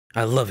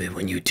I love it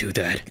when you do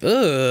that.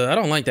 Ugh, I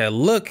don't like that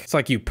look. It's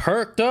like you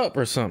perked up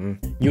or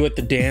something. You at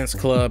the dance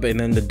club and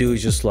then the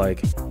dude's just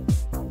like,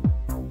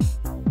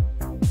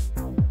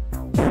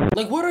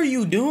 what are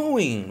you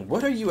doing?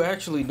 What are you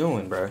actually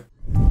doing, bro?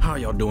 How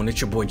y'all doing? It's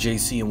your boy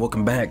JC and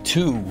welcome back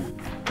to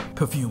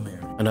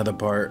Perfumare. Another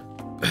part,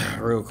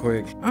 real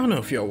quick. I don't know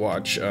if y'all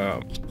watch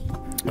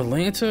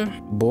Atlanta.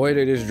 Boy,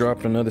 they just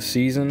dropped another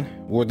season.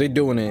 Well, they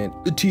doing it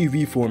the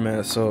TV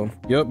format, so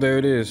yep, there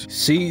it is.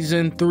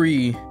 Season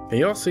 3. Can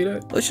y'all see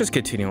that? Let's just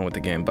continue on with the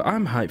game, but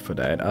I'm hyped for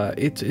that.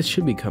 It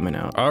should be coming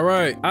out. All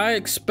right, I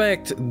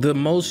expect the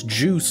most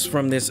juice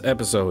from this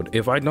episode.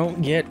 If I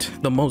don't get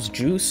the most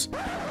juice,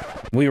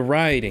 we're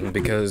riding,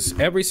 because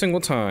every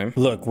single time,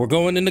 look, we're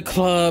going in the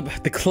club.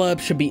 The club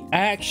should be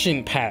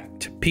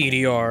action-packed,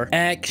 PDR.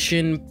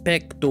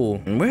 Action-packed.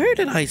 Where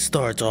did I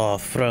start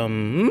off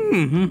from?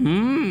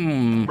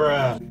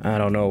 Bruh. I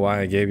don't know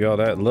why I gave y'all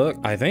that look.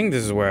 I think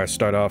this is where I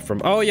start off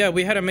from. Oh yeah,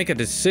 we had to make a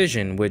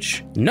decision,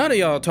 which none of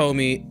y'all told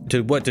me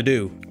what to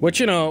do.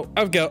 Which, you know,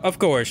 of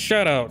course,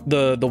 shout out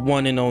the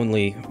one and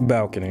only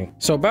Balcony.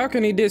 So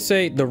Balcony did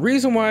say the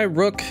reason why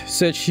Rook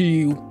said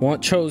she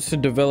chose to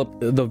develop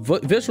the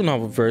visual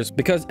novel first,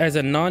 because as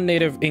a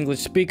non-native English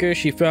speaker,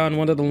 she found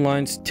one of the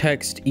lines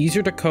text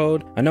easier to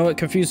code. I know it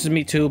confuses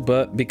me too,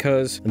 but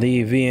because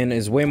the VN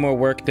is way more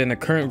work than the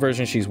current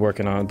version she's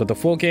working on, but the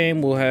full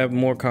game will have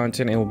more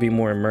content and will be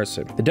more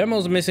immersive. The demo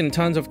is missing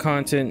tons of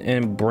content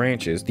and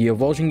branches. The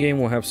Evolution game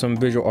will have some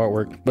visual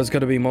artwork, but it's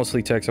going to be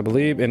mostly text, I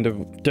believe, and the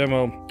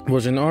demo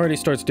version already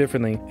starts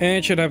differently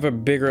and should have a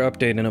bigger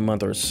update in a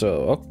month or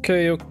so.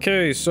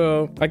 Okay,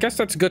 so I guess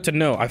that's good to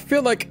know. I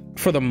feel like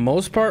for the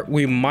most part,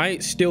 we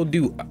might still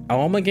do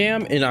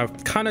Almagam, and I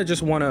kind of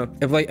just want to,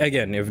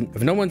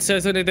 if no one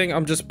says anything,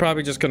 I'm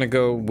probably just gonna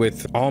go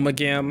with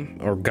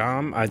Almagam or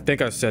Gam. I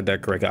think I said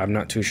that correctly. I'm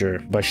not too sure.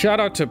 But shout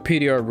out to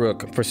PDR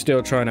Rook for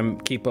still trying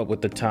to keep up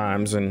with the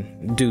times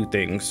and do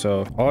things.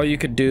 So all you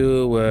could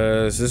do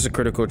was, this is a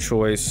critical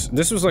choice.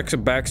 This was like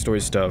some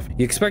backstory stuff.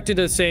 You expected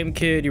the same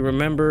kid, you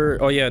remember?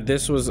 Oh yeah,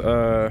 this was,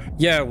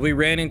 yeah, we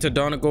ran into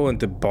Donegal in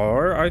the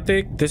bar, I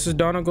think. This is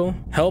Donegal.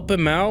 Help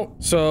him out.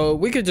 So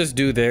we could just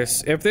do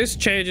this. If this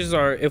changes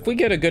if we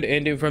get a good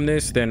ending from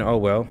this, then oh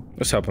well,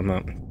 let's help him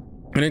out.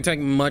 It didn't take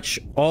much.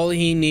 All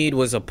he needed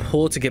was a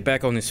pull to get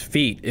back on his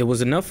feet. It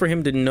was enough for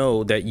him to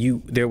know that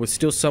there was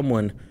still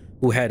someone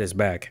who had his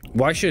back.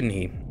 Why shouldn't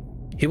he?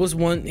 He was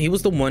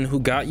the one who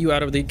got you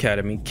out of the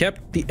academy,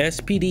 kept the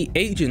SPD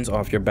agents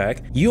off your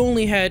back. You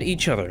only had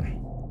each other.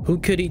 Who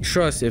could he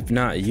trust if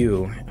not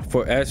you?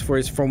 As for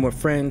his former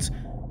friends,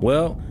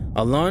 well,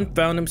 Alon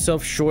found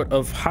himself short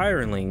of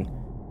hireling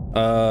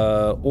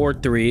or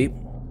 3,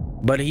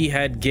 but he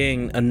had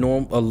gained a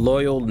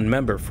loyal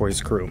member for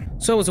his crew.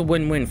 So it was a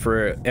win-win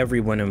for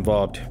everyone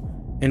involved,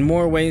 in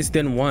more ways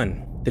than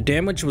one. The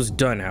damage was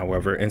done,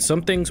 however, and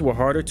some things were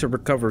harder to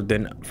recover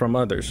than from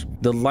others.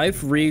 The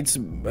life Reed's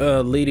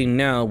leading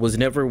now was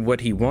never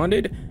what he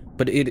wanted,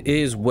 but it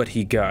is what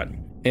he got,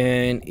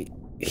 and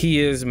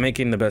he is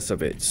making the best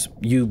of it.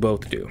 You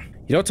both do.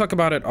 You don't talk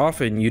about it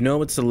often. You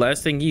know it's the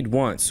last thing you'd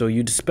want, so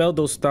you dispel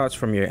those thoughts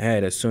from your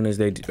head as soon as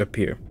they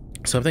appear.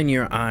 Something in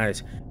your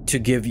eyes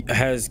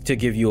has to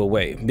give you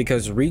away,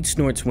 because Reed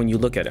snorts when you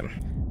look at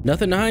him.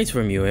 Nothing hides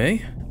from you, eh?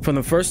 From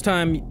the first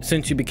time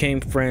since you became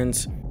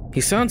friends,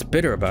 he sounds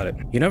bitter about it.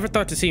 You never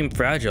thought to see him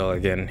fragile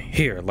again.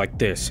 Here, like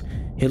this.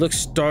 He looks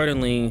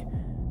startlingly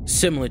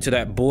similar to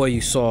that boy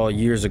you saw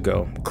years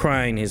ago,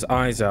 crying his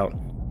eyes out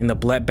in the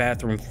black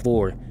bathroom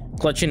floor,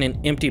 clutching an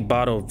empty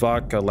bottle of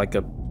vodka like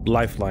a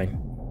lifeline.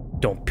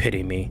 Don't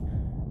pity me.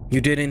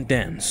 You didn't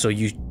then, so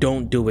you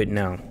don't do it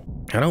now.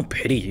 I don't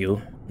pity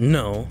you.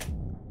 No.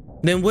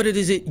 Then what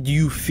is it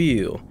you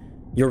feel?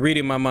 You're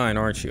reading my mind,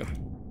 aren't you?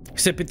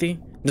 Sympathy?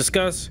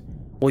 Disgust?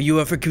 Will you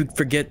ever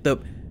forget the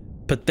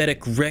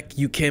pathetic wreck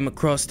you came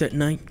across that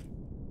night?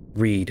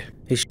 Reed.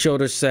 His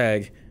shoulders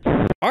sag.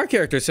 Our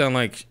characters sound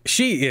like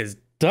she is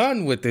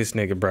done with this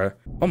nigga, bruh.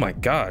 Oh my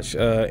gosh.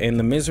 And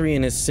the misery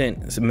in his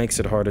scent makes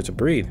it harder to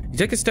breathe. You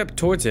take a step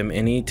towards him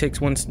and he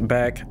takes one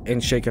back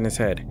and shaking his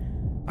head.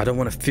 I don't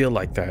want to feel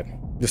like that.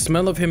 The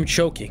smell of him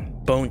choking,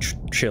 bone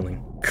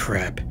chilling.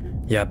 Crap.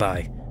 Yeah,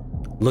 bye.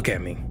 Look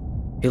at me.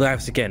 He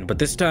laughs again, but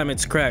this time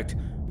it's cracked.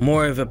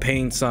 More of a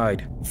pain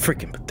side.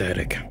 Freaking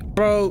pathetic.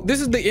 Bro,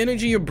 this is the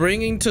energy you're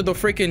bringing to the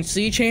freaking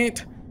sea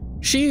chant?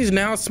 She's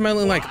now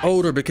smelling like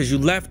odor because you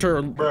left her.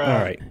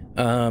 Alright.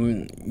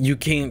 You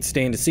can't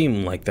stand to see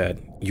him like that.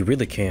 You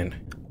really can.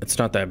 It's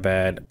not that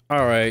bad.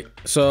 Alright,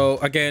 so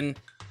again,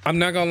 I'm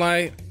not gonna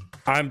lie.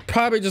 I'm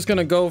probably just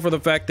gonna go for the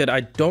fact that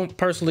I don't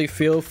personally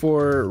feel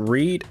for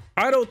Reed.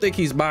 I don't think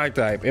he's my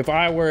type. If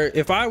I were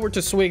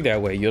to swing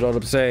that way, you know what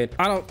I'm saying?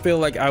 I don't feel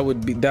like that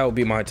would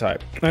be my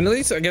type. And at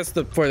least I guess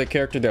for the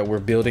character that we're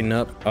building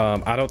up,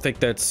 I don't think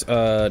that's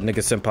nigga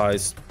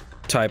senpai's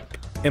type,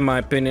 in my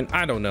opinion.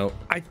 I don't know.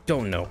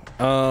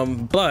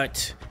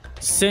 But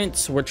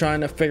since we're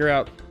trying to figure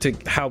out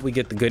how we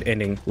get the good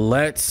ending,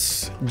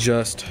 let's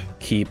just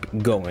keep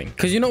going.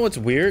 Because you know what's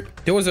weird?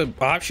 There was an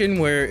option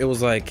where it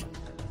was like,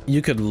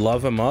 you could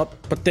love him up,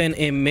 but then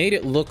it made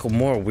it look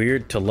more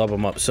weird to love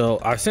him up. So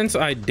since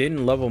I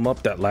didn't love him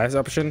up that last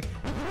option,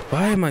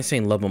 why am I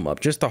saying love him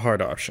up? Just the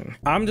hard option.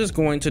 I'm just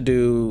going to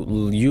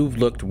do you've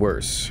looked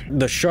worse.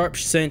 The sharp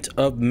scent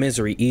of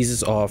misery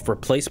eases off,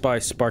 replaced by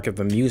a spark of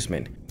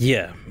amusement.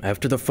 Yeah,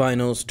 after the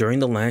finals, during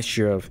the last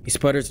year of, he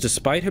sputters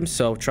despite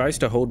himself, tries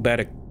to hold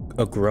back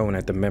a groan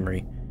at the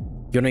memory.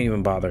 You don't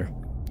even bother.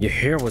 Your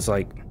hair was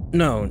like,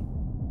 no,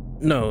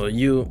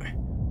 you,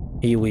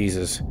 he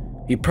wheezes.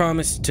 You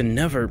promised to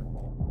never,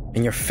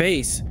 and your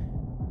face,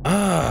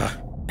 yeah,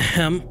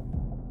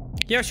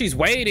 she's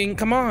waiting,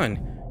 come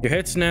on. Your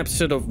head snaps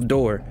to the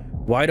door,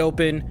 wide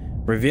open,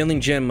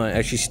 revealing Gemma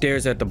as she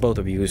stares at the both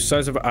of you. The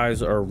size of her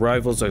eyes are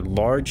rivals a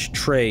large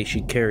tray she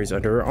carries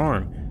under her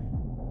arm.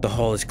 The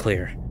hall is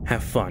clear.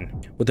 Have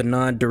fun. With a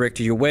nod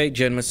directed your way,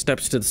 Gemma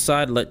steps to the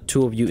side, let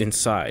two of you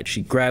inside.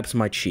 She grabs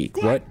my cheek.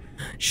 What?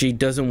 She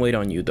doesn't wait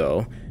on you,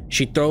 though.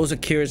 She throws a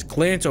curious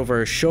glance over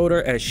her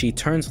shoulder as she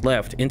turns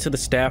left into the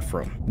staff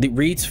room.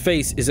 Reed's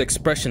face is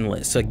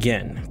expressionless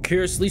again,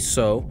 curiously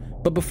so.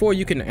 But before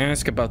you can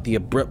ask about the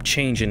abrupt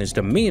change in his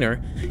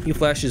demeanor, he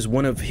flashes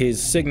one of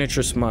his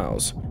signature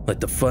smiles. Let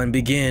the fun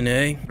begin,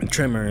 eh? A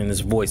tremor in his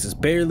voice is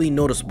barely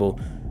noticeable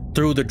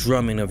through the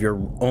drumming of your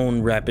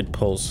own rapid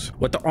pulse.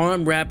 With the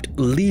arm wrapped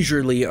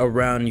leisurely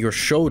around your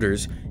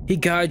shoulders, he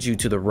guides you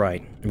to the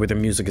right, where the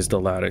music is the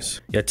loudest.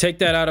 Yeah, take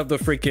that out of the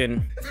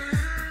freaking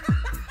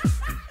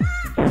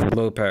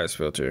low pass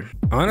filter.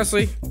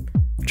 Honestly,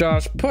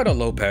 Josh, put a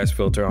low pass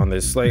filter on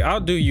this. Like, I'll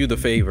do you the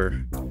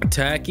favor.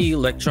 Tacky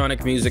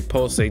electronic music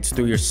pulsates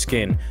through your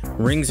skin,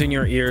 rings in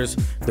your ears.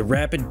 The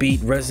rapid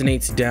beat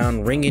resonates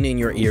down, ringing in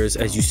your ears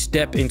as you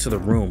step into the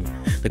room.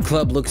 The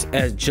club looks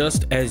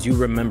just as you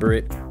remember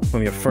it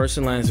from your first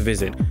and last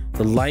visit.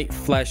 The light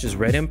flashes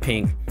red and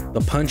pink.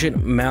 The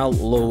pungent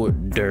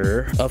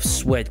malodor of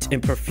sweat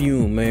and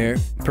perfume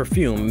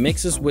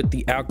mixes with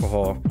the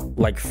alcohol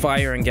like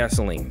fire and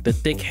gasoline. The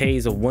thick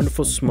haze of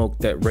wonderful smoke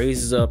that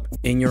raises up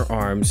in your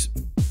arms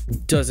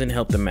doesn't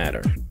help the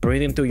matter.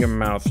 Breathing through your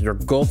mouth, your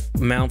gulp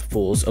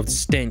mouthfuls of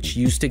stench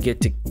used to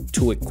get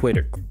to it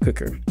quicker.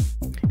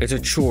 It's a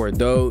chore,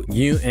 though,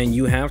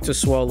 you have to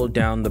swallow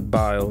down the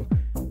bile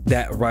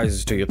that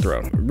rises to your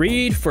throat.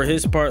 Reed, for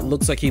his part,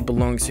 looks like he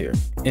belongs here.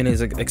 In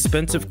his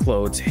expensive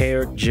clothes,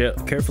 hair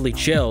carefully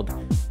gelled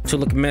to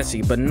look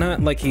messy, but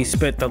not like he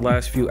spent the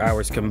last few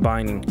hours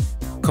combing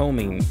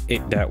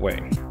it that way.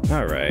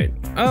 All right.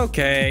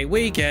 Okay,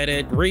 we get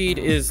it. Reed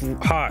is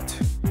hot.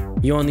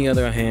 You, on the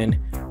other hand,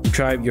 you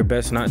try your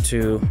best not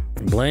to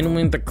blend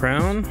with the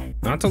crown,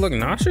 not to look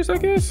nauseous, I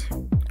guess,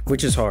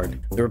 which is hard.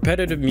 The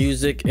repetitive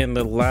music and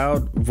the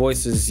loud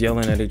voices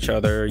yelling at each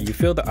other. You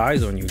feel the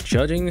eyes on you,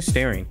 judging and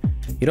staring.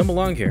 You don't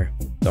belong here.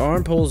 The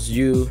arm pulls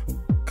you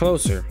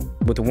closer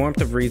with the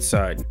warmth of Reed's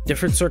side.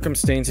 Different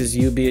circumstances,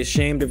 you'd be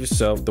ashamed of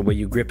yourself the way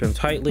you grip him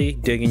tightly,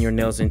 digging your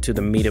nails into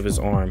the meat of his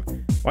arm.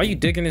 Why are you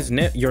digging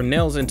your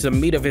nails into the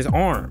meat of his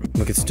arm?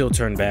 We could still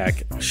turn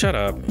back. Shut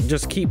up.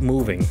 Just keep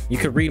moving. You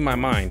could read my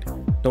mind.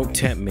 Don't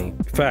tempt me.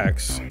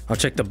 Facts. I'll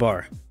check the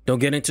bar. Don't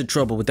get into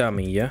trouble without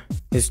me, yeah?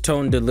 His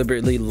tone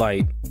deliberately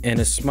light, and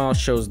his smile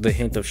shows the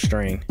hint of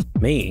strain.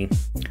 Me?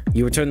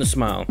 You return the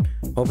smile,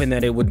 hoping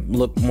that it would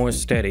look more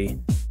steady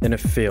than it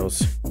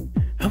feels.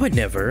 I would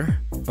never.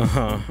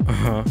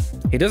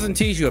 He doesn't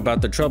tease you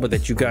about the trouble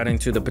that you got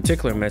into, the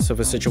particular mess of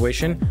a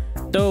situation,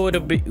 though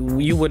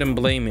you wouldn't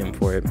blame him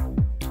for it.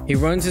 He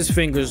runs his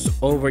fingers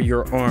over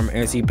your arm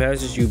as he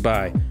passes you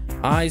by,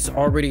 eyes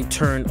already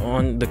turned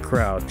on the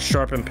crowd,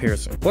 sharp and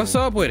piercing. What's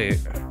up with it?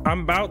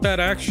 I'm about that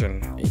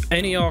action.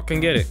 Any of y'all can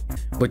get it.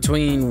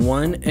 Between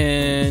one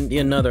and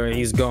another,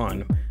 he's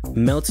gone,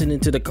 melting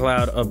into the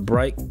cloud of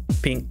bright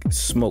pink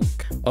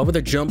smoke. Over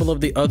the jumble of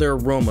the other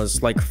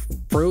aromas like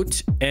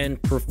fruit and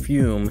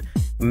perfume,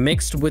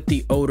 mixed with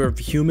the odor of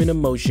human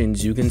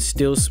emotions, you can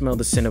still smell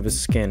the scent of his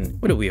skin.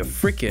 What are we, a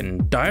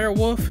freaking dire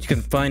wolf? You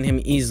can find him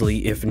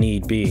easily if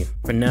need be.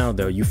 For now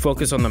though, you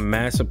focus on the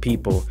mass of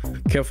people,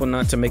 careful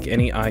not to make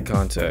any eye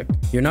contact.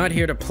 You're not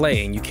here to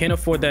play, and you can't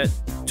afford that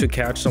to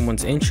catch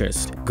someone's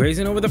interest.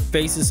 Grazing over the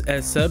faces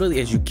as subtly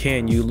as you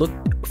can, you look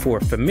for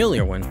a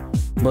familiar one,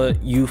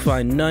 but you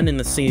find none in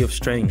the sea of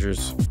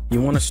strangers.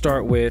 You want to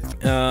start with,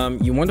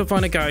 you want to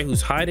find a guy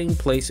whose hiding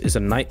place is a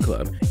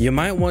nightclub. You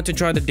might want to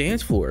try the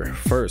dance floor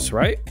first,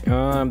 right?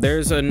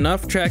 There's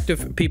enough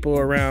attractive people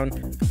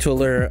around to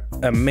lure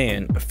a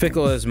man,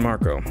 fickle as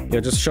Marco.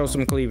 You'll just show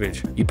some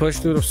cleavage. You push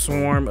through the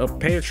swarm of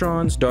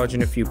patrons,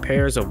 dodging a few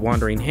pairs of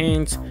wandering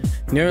hands,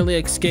 narrowly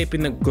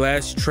escaping the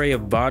glass tray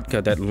of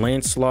vodka that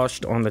lands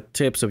sloshed on the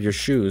tips of your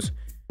shoes.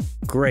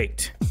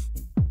 Great.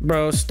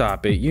 Bro,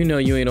 stop it. You know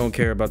you ain't don't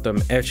care about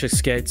them extra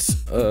sketchers.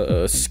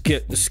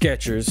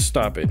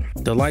 Stop it.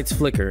 The lights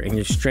flicker and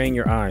you strain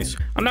your eyes.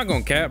 I'm not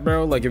gonna cap,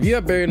 bro. Like, if you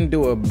have been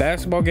to a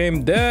basketball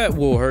game, that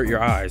will hurt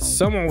your eyes.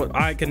 Someone with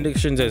eye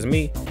conditions as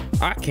me,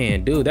 I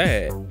can't do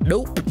that.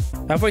 Nope.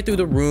 Halfway through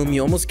the room,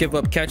 you almost give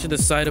up, catching the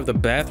sight of the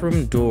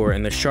bathroom door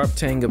and the sharp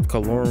tang of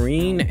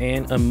chlorine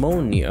and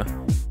ammonia.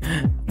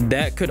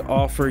 That could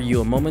offer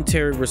you a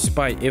momentary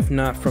respite, if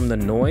not from the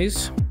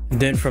noise.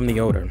 then from the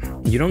odor.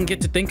 You don't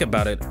get to think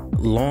about it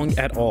long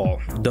at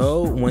all,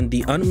 though, when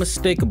the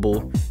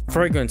unmistakable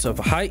fragrance of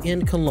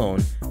high-end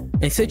cologne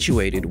and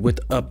situated with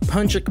a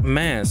pungent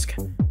mask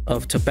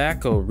of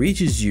tobacco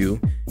reaches you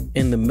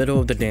in the middle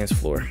of the dance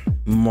floor.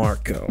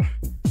 Marco.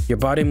 Your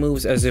body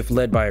moves as if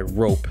led by a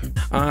rope.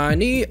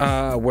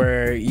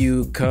 Where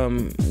you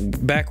come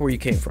back where you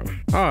came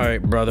from. All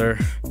right, brother.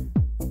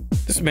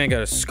 This man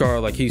got a scar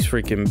like he's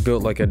freaking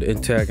built like an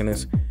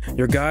antagonist.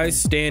 Your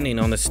guy's standing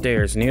on the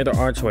stairs near the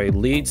archway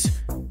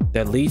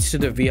that leads to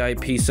the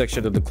VIP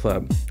section of the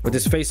club. With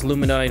his face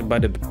illuminated by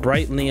the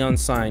bright neon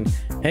sign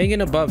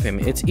hanging above him,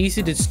 it's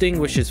easy to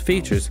distinguish his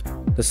features.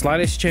 The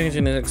slightest change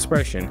in his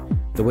expression,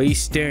 the way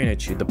he's staring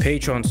at you, the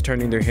patrons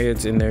turning their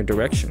heads in their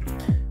direction.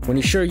 When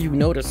he's sure you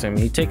notice him,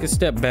 he takes a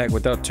step back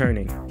without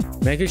turning,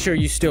 making sure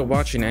you're still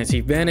watching as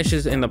he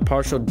vanishes in the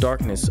partial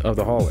darkness of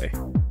the hallway.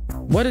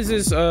 What is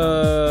this,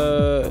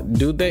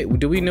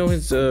 do we know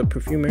his,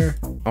 Perfumare?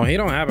 Oh, he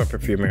don't have a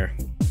Perfumare.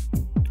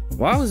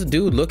 Why does the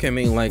dude look at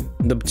me like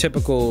the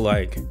typical,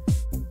 like,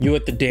 you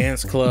at the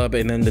dance club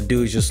and then the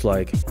dude's just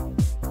like,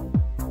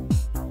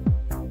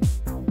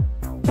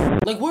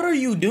 what are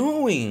you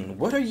doing?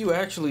 What are you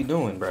actually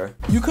doing, bro?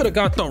 You could have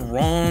got the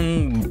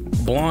wrong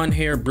blonde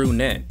hair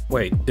brunette.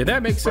 Wait, did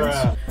that make sense?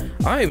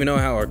 Bruh. I don't even know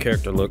how our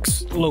character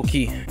looks.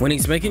 Low-key. When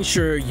he's making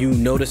sure you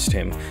noticed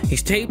him, he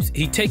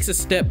takes a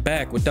step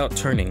back without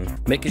turning,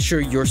 making sure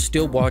you're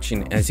still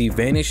watching as he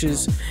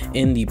vanishes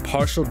in the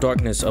partial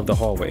darkness of the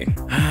hallway.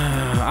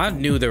 I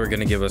knew they were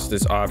gonna give us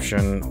this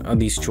option,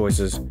 these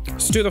choices.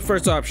 Let's do the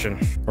first option.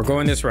 We're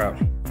going this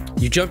route.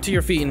 You jump to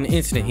your feet in an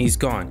instant, he's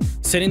gone,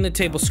 setting the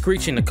table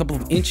screeching a couple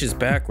of inches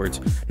backwards.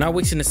 Not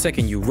wasting a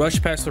second, you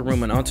rush past the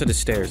room and onto the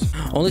stairs,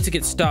 only to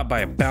get stopped by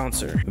a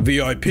bouncer.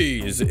 VIP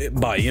is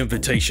by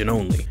invitation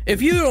only.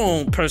 If you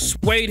don't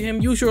persuade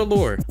him, use your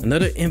lure.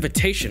 Another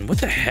invitation? What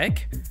the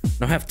heck?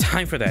 Don't have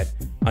time for that.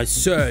 I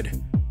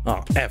said,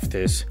 oh, F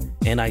this.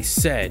 And I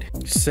said,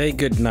 say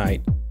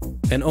goodnight.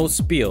 An old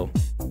spiel.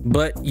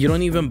 But you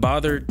don't even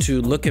bother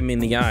to look him in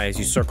the eye as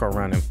you circle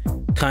around him.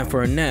 Time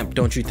for a nap,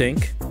 don't you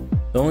think?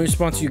 The only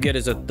response you get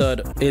is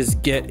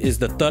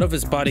the thud of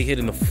his body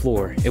hitting the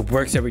floor. It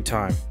works every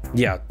time.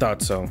 Yeah,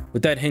 thought so.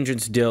 With that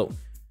hindrance dealt.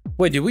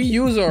 Wait, did we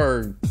use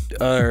our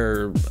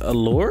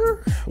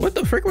allure? What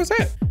the frick was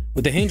that?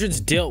 With the hindrance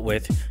dealt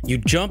with, you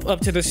jump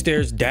up to the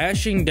stairs,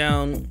 dashing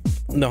down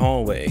the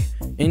hallway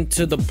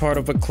into the part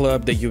of a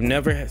club that you've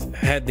never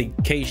had the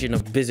occasion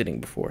of visiting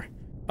before.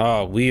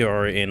 Oh, we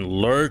are in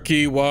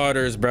lurky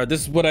waters, bro.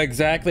 This is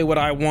exactly what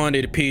I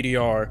wanted,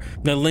 PDR.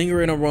 The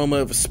lingering aroma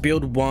of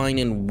spilled wine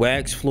and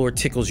wax floor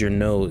tickles your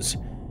nose.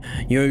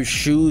 Your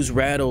shoes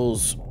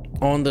rattles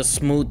on the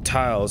smooth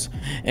tiles,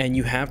 and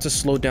you have to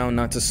slow down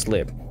not to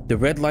slip. The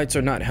red lights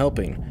are not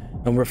helping,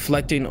 and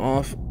reflecting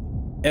off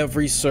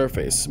every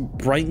surface,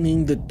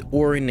 brightening the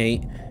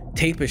ornate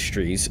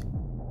tapestries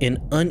in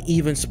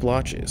uneven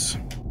splotches.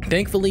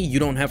 Thankfully, you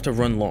don't have to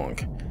run long.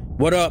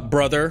 What up,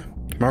 brother?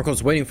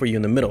 Marco's waiting for you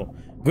in the middle,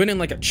 grinning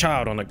like a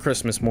child on a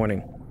Christmas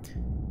morning.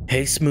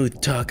 Hey,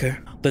 smooth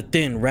talker. The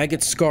thin,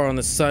 ragged scar on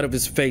the side of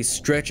his face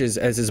stretches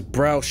as his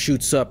brow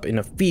shoots up in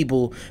a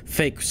feeble,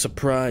 fake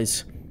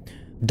surprise.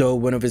 Though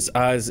one of his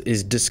eyes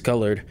is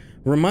discolored,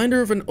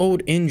 reminder of an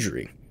old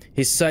injury.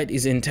 His sight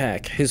is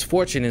intact. His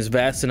fortune is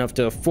vast enough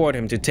to afford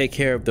him to take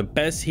care of the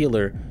best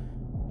healer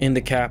in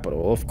the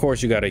capital. Of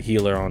course you got a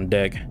healer on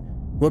deck.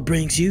 What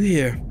brings you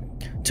here?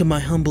 To my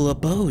humble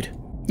abode.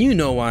 You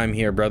know why I'm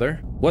here, brother.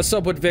 What's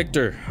up with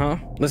Victor, huh?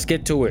 Let's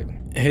get to it.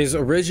 His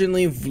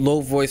originally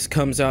low voice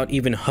comes out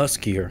even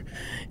huskier.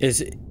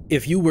 As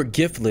if you were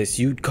giftless,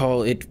 you'd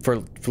call it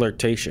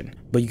flirtation.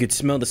 But you could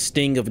smell the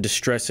sting of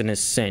distress in his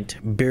scent,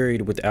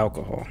 buried with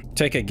alcohol.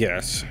 Take a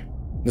guess.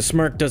 The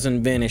smirk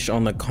doesn't vanish,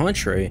 on the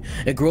contrary,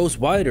 it grows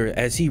wider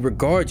as he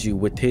regards you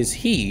with his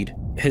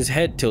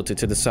head tilted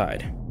to the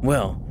side.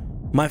 Well,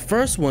 my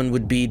first one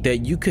would be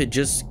that you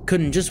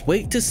couldn't just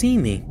wait to see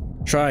me.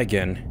 Try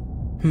again.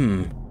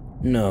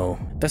 No,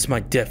 that's my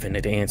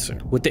definite answer.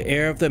 With the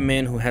air of the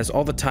man who has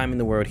all the time in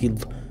the world, he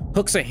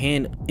hooks a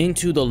hand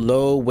into the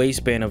low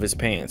waistband of his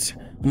pants.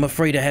 I'm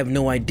afraid I have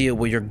no idea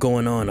what you're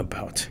going on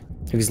about.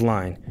 He's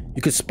lying.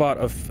 You could spot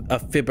a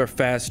fibber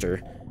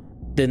faster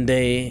than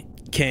they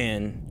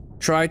can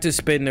try to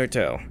spin their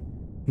tail.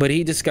 But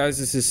he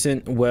disguises his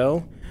scent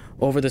well.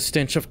 Over the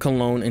stench of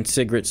cologne and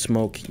cigarette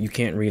smoke, you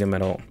can't read him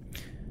at all.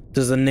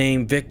 Does the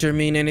name Victor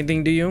mean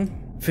anything to you?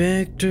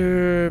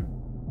 Victor...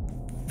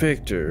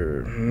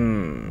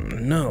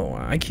 no,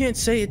 I can't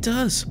say it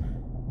does.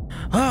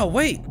 Oh,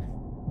 wait.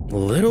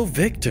 Little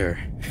Victor.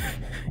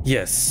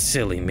 Yes,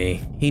 silly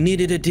me. He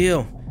needed a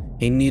deal.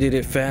 He needed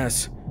it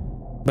fast.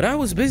 But I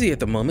was busy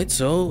at the moment,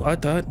 so I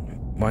thought,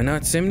 why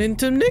not send him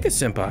to Nigga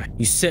Senpai?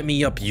 You set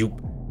me up, you...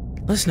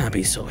 Let's not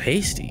be so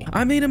hasty.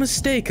 I made a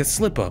mistake, a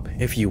slip-up,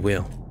 if you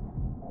will.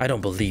 I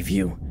don't believe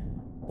you.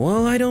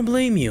 Well, I don't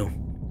blame you.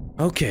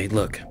 Okay,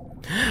 look.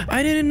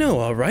 I didn't know,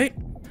 all right?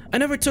 I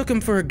never took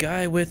him for a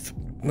guy with...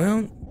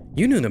 Well,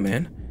 you knew the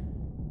man.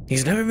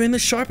 He's never been the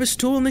sharpest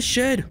tool in the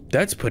shed.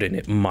 That's putting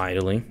it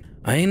mildly.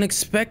 I didn't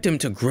expect him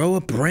to grow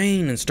a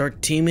brain and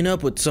start teaming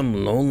up with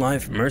some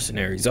low-life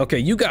mercenaries. Okay,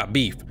 you got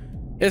beef.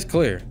 It's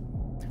clear.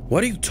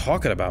 What are you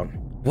talking about?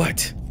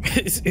 What?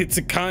 It's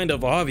kind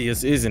of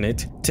obvious, isn't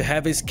it? To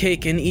have his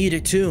cake and eat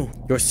it too.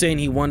 You're saying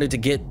he wanted to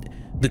get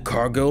the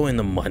cargo and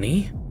the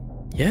money?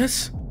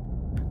 Yes?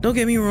 Don't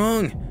get me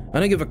wrong. I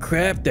don't give a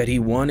crap that he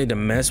wanted to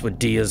mess with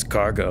Dia's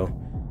cargo.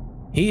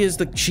 She is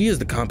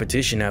the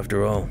competition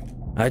after all.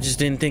 I just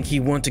didn't think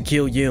he'd want to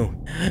kill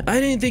you. I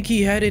didn't think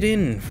he had it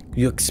in.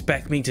 You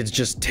expect me to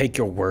just take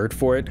your word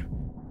for it?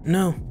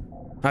 No,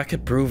 I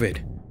could prove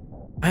it.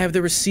 I have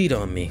the receipt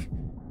on me.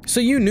 So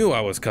you knew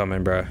I was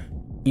coming, bruh.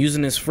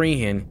 Using his free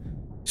hand,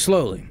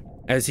 slowly,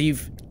 as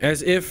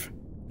if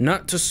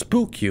not to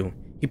spook you,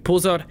 he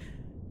pulls out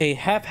a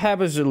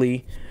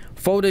haphazardly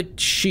folded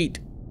sheet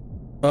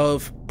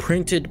of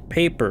printed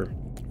paper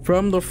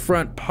from the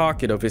front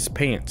pocket of his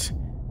pants.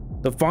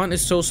 The font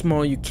is so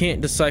small you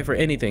can't decipher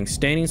anything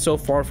standing so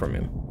far from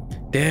him.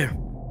 There,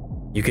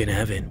 you can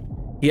have it.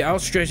 He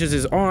outstretches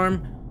his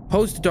arm,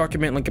 holds the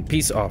document like a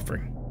peace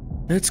offering.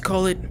 Let's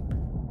call it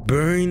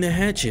burying the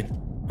hatchet.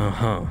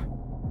 Uh-huh.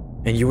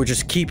 And you were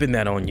just keeping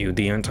that on you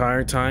the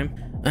entire time?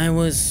 I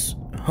was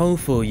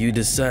hopeful you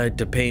decide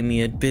to pay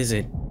me a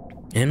visit.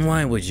 And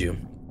why would you?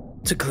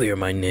 To clear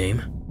my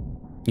name.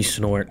 You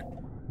snort.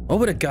 What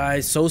would a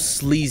guy so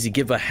sleazy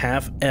give a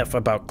half F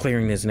about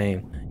clearing his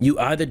name? You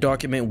eye the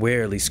document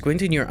warily,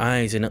 squinting your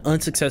eyes in an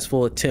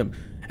unsuccessful attempt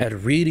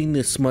at reading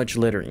the smudge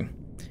lettering.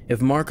 If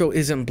Marco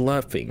isn't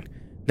bluffing,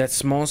 that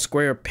small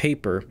square of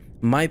paper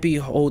might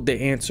hold the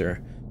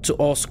answer to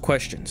all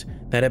questions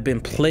that have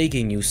been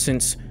plaguing you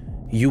since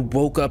you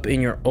woke up in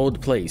your old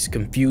place,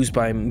 confused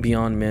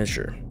beyond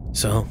measure.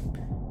 So,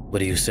 what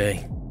do you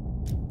say?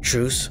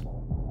 Truce?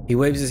 He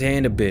waves his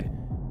hand a bit,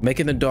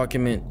 making the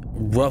document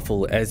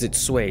ruffle as it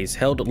sways,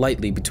 held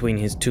lightly between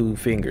his two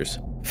fingers.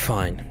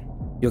 Fine.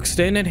 You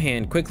extend that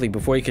hand quickly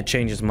before he could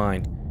change his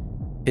mind.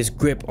 His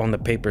grip on the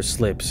paper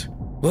slips.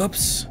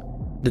 Whoops!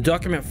 The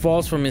document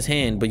falls from his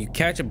hand, but you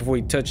catch it before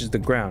he touches the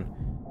ground.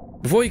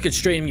 Before you could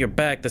straighten your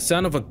back, the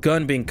sound of a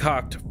gun being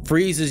cocked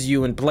freezes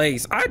you in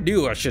place. I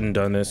shouldn't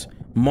have done this.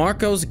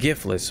 Marco's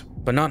giftless,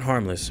 but not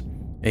harmless,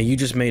 and you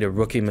just made a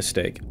rookie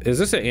mistake. Is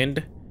this an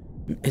end?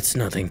 It's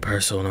nothing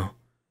personal.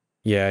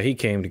 Yeah, he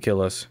came to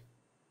kill us.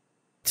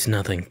 It's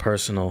nothing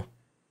personal.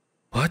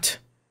 What?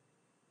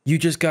 You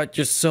just got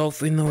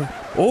yourself in the...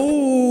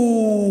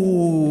 Oh!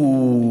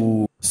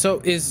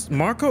 So is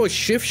Marco a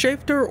shift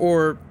shifter,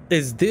 or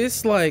is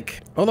this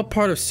like all a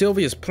part of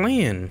Sylvia's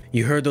plan?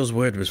 You heard those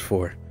words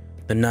before.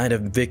 The night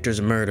of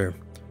Victor's murder.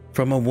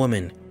 From a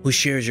woman who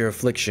shares your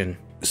affliction.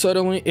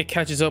 Suddenly, it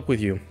catches up with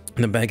you.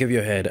 In the back of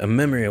your head, a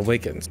memory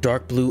awakens.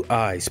 Dark blue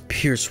eyes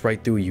pierce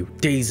right through you,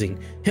 dazing,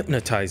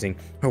 hypnotizing.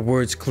 Her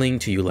words cling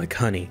to you like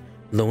honey,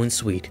 low and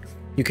sweet.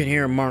 You can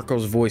hear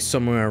Marco's voice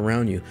somewhere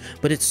around you,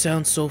 but it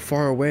sounds so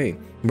far away,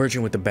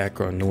 merging with the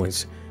background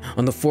noise.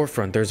 On the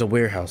forefront, there's a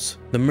warehouse,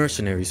 the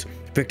mercenaries,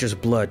 Victor's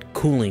blood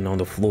cooling on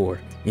the floor.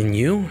 And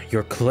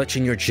you're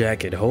clutching your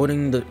jacket,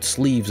 holding the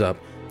sleeves up,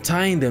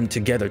 tying them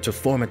together to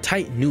form a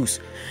tight noose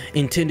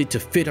intended to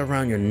fit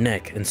around your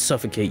neck and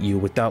suffocate you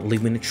without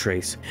leaving a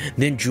trace.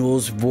 Then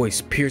Jules'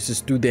 voice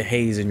pierces through the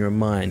haze in your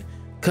mind,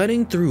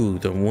 cutting through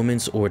the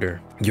woman's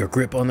order. Your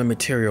grip on the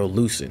material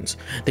loosens.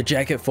 The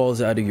jacket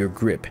falls out of your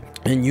grip,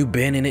 and you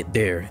abandon it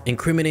there,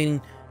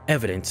 incriminating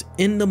evidence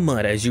in the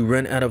mud as you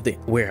run out of the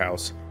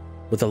warehouse,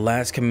 with the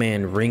last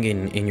command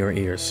ringing in your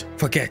ears.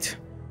 Forget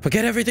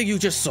everything you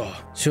just saw.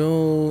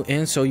 So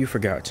you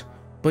forgot,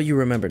 but you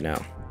remember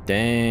now.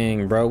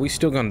 Dang, bro, we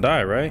still gonna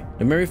die, right?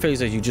 The memory phase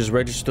that you just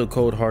registered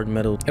cold hard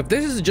metal. If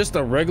this is just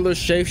a regular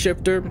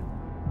shapeshifter,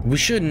 we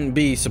shouldn't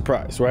be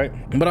surprised, right?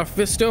 But I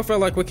still felt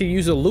like we could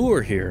use a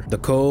lure here. The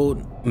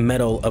cold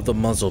metal of the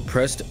muzzle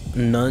pressed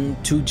none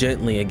too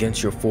gently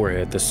against your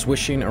forehead, the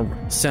swishing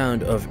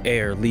sound of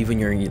air leaving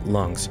your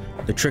lungs.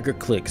 The trigger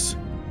clicks,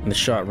 and the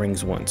shot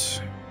rings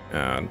once.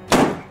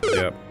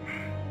 Yep.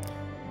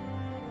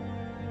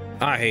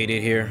 I hate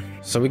it here.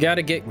 So we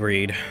gotta get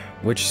Greed,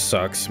 which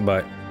sucks,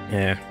 but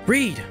yeah.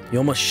 Reed! You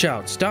almost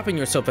shout, stopping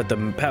yourself at the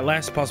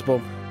last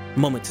possible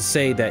moment to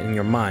say that in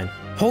your mind,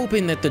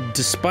 hoping that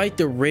despite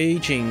the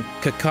raging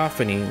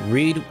cacophony,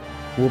 Reed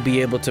will be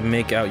able to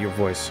make out your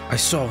voice. I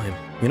saw him.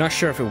 You're not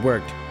sure if it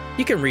worked.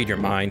 He can read your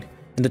mind.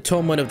 In the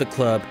tumult of the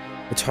club,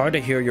 it's hard to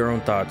hear your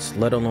own thoughts,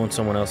 let alone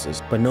someone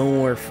else's. But no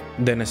more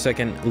than a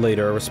second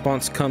later, a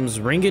response comes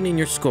ringing in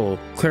your skull,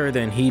 clearer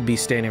than he'd be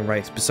standing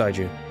right beside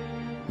you.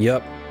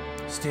 Yup.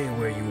 Stay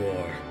where you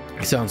are.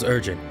 It sounds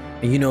urgent,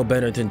 and you know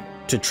better than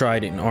to try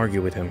and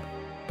argue with him.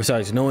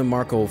 Besides, knowing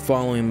Marco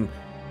following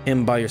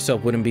him by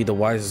yourself wouldn't be the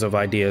wisest of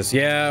ideas.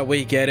 Yeah,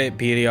 we get it,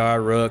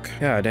 PDR, Rook.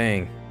 God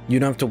dang. You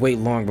don't have to wait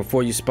long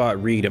before you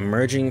spot Reed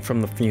emerging from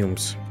the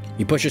fumes.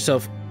 You push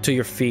yourself to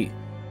your feet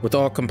with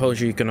all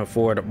composure you can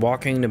afford,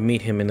 walking to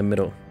meet him in the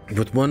middle.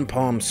 With one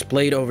palm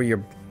splayed over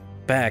your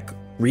back,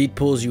 Reed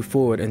pulls you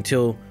forward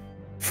until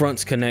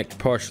fronts connect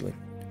partially.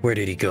 Where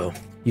did he go?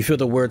 You feel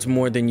the words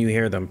more than you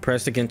hear them,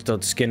 pressed against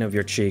the skin of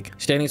your cheek.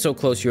 Standing so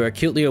close, you are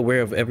acutely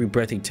aware of every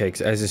breath he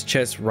takes as his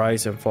chest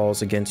rises and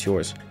falls against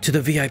yours. To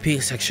the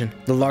VIP section.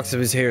 The locks of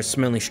his hair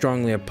smelling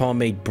strongly of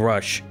pomade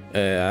brush.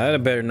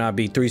 That better not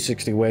be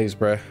 360 waves,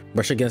 bruh.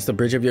 Brush against the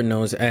bridge of your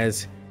nose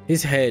as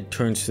his head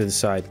turns to the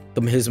side.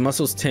 His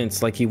muscles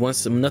tense like he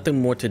wants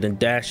nothing more than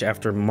dash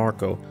after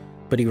Marco,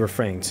 but he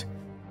refrains.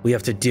 We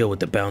have to deal with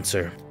the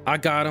bouncer. I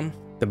got him.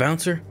 The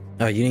bouncer?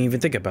 Oh, you didn't even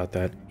think about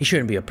that. He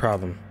shouldn't be a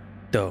problem.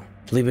 Though,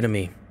 leave it to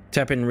me.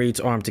 Tapping Reed's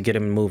arm to get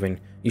him moving.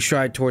 You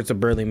stride towards the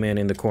burly man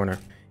in the corner.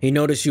 He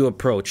notices you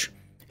approach.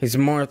 His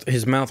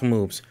mouth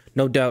moves,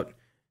 no doubt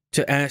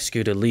to ask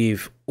you to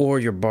leave or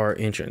your bar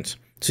entrance.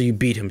 So you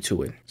beat him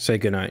to it. Say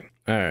goodnight.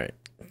 Alright.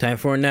 Time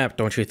for a nap,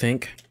 don't you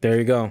think? There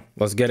you go.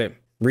 Let's get it.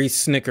 Reed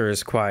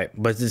snickers quiet,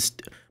 but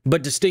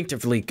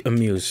distinctively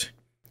amused.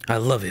 I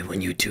love it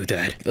when you do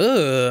that.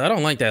 Ugh, I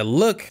don't like that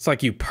look. It's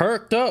like you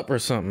perked up or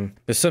something.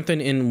 There's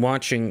something in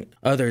watching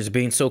others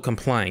being so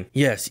compliant.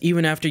 Yes,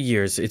 even after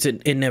years,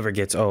 it never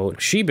gets old.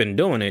 She been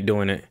doing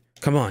it.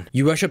 Come on.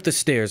 You rush up the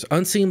stairs,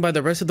 unseen by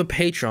the rest of the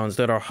patrons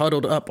that are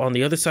huddled up on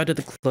the other side of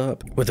the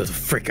club. Where the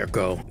fricker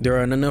go? There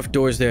aren't enough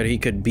doors there that he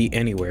could be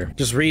anywhere.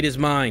 Just read his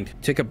mind.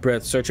 Take a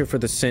breath, searching for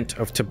the scent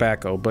of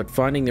tobacco, but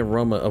finding the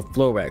aroma of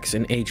Florax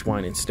and aged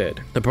wine instead.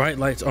 The bright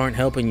lights aren't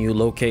helping you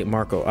locate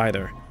Marco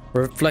either.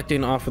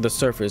 Reflecting off of the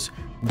surface,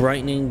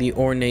 brightening the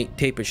ornate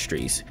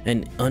tapestries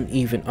and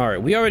uneven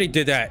art. We already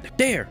did that.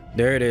 There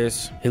it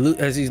is.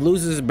 As he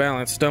loses his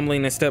balance,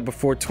 stumbling a step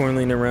before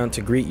twirling around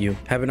to greet you,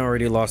 having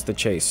already lost the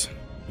chase.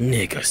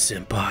 Nigga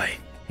senpai.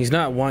 He's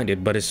not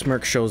winded, but his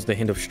smirk shows the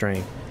hint of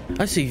strain.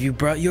 I see you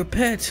brought your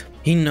pet.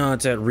 He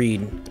nods at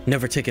Reed,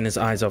 never taking his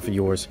eyes off of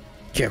yours.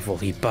 Careful,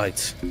 he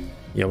bites.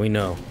 Yeah, we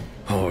know.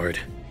 Hard.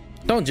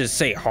 Don't just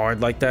say hard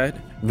like that.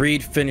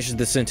 Reed finishes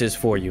the sentence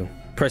for you,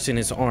 pressing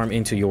his arm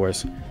into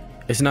yours.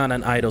 It's not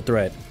an idle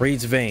threat.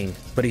 Reed's vain,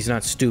 but he's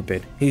not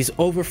stupid. He's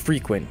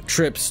over-frequent.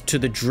 Trips to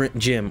the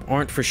gym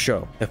aren't for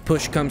show. If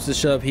push comes to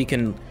shove, he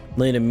can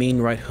land a mean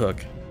right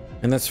hook.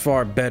 And that's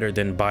far better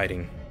than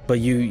biting. But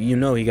you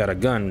know he got a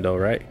gun though,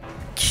 right?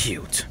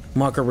 Cute.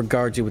 Marco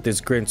regards you with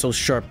his grin so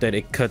sharp that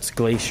it cuts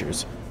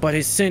glaciers. But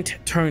his scent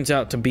turns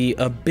out to be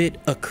a bit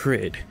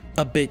acrid.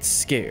 A bit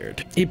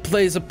scared. He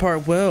plays a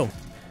part well,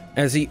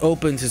 as he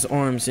opens his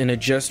arms in a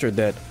gesture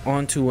that,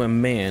 onto a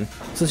man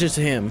such as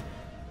him,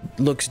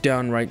 looks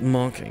downright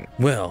mocking.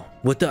 Well,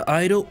 with the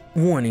idle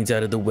warnings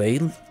out of the way,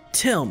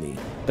 tell me.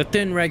 The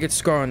thin ragged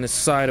scar on the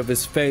side of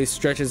his face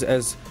stretches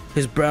as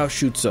his brow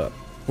shoots up.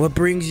 What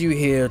brings you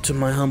here to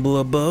my humble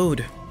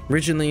abode?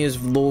 Originally his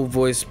low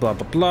voice, blah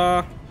blah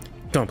blah.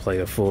 Don't play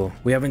the fool.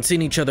 We haven't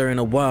seen each other in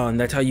a while, and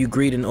that's how you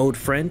greet an old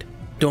friend?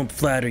 Don't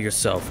flatter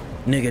yourself.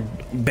 Nigga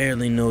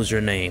barely knows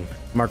your name.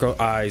 Marco's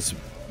eyes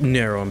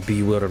narrow in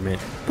bewilderment.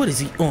 What is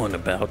he on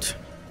about?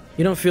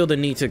 You don't feel the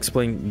need to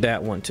explain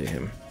that one to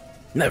him.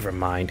 Never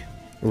mind.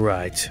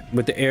 Right.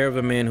 With the air of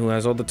a man who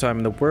has all the time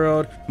in the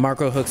world,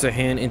 Marco hooks a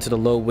hand into the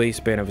low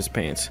waistband of his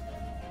pants.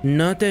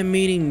 Not that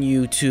meeting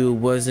you two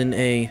wasn't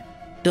a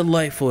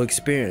delightful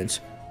experience,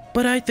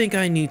 but I think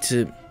I need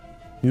to...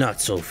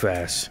 Not so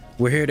fast.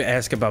 We're here to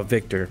ask about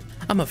Victor.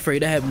 I'm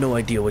afraid I have no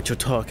idea what you're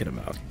talking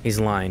about. He's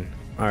lying.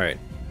 Alright.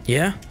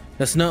 Yeah?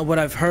 That's not what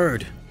I've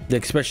heard. The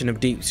expression of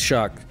deep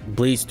shock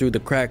bleeds through the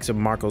cracks of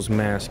Marco's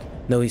mask,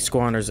 though he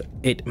squanders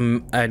it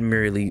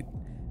admirably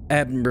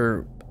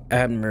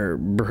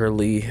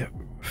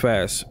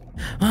fast.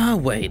 Ah,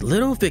 wait,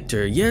 little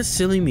Victor. Yes,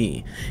 silly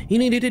me. He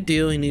needed a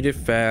deal, he needed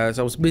fast.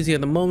 I was busy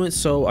at the moment,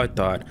 so I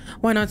thought,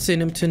 why not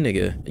send him to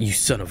nigga? You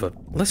son of a...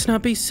 Let's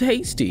not be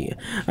hasty.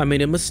 I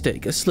made a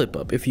mistake, a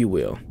slip-up, if you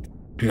will.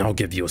 I'll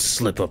give you a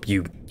slip-up,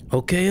 you...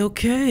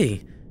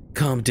 Okay.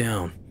 Calm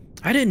down.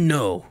 I didn't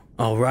know,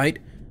 alright?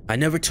 I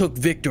never took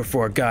Victor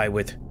for a guy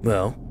with...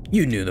 Well,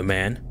 you knew the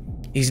man.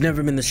 He's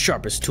never been the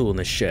sharpest tool in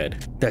the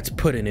shed. That's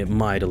putting it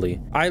mightily.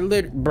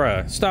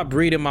 Bruh, stop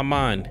reading my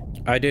mind.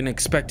 I didn't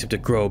expect him to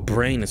grow a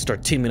brain and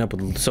start teaming up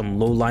with some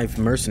low-life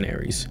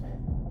mercenaries.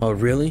 Oh,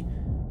 really?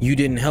 You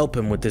didn't help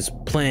him with this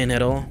plan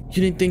at all?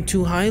 You didn't think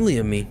too highly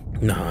of me?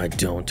 No, I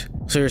don't.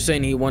 So you're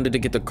saying he wanted to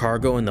get the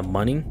cargo and the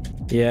money?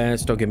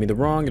 Yes, don't get me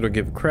wrong. I don't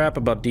give a crap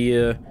about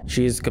Dia.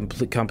 She is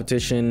complete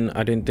competition.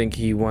 I didn't think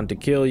he wanted to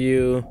kill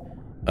you.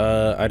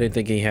 I didn't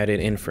think he had it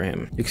in for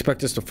him. You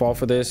expect us to fall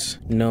for this?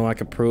 No, I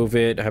can prove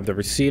it. I have the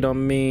receipt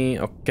on me.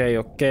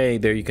 Okay.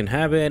 There, you can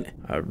have it.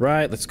 All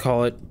right, let's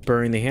call it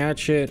burying the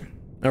hatchet.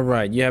 All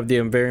right, you have the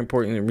very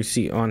important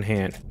receipt on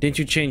hand. Didn't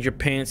you change your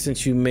pants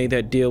since you made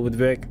that deal with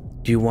Vic?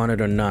 Do you want it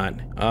or not?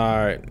 All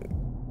right.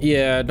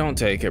 Yeah, don't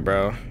take it,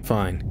 bro.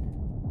 Fine.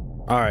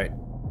 All right.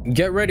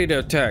 Get ready to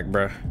attack,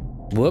 bro.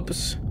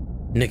 Whoops.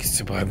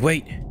 Nigga,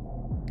 wait.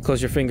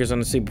 Close your fingers on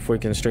the seat before you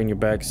can straighten your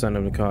back, son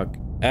of a cock.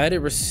 Added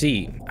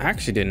receipt. I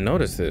actually didn't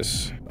notice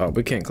this. Oh,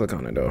 we can't click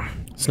on it though.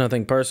 It's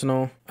nothing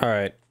personal. All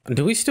right.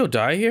 Do we still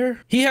die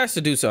here? He has to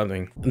do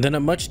something. Then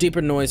a much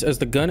deeper noise as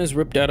the gun is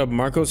ripped out of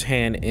Marco's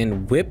hand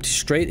and whipped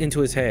straight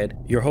into his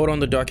head. Your hold on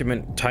the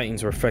document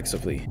tightens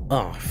reflexively.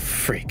 Oh,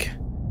 freak.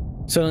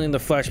 Suddenly, the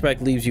flashback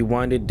leaves you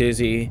winded,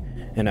 dizzy,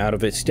 and out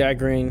of it,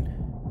 staggering.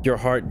 Your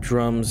heart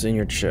drums in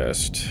your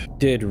chest.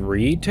 Did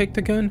Reed take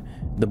the gun?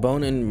 The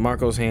bone in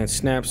Marco's hand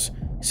snaps,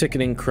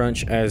 sickening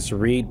crunch as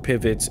Reed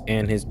pivots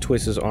and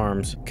twists his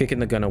arms, kicking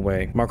the gun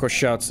away. Marco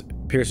shouts,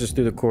 pierces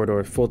through the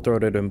corridor,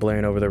 full-throated and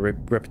blaring over the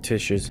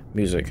repetitious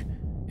music.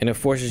 And it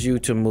forces you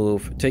to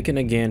move, taking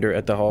a gander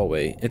at the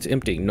hallway. It's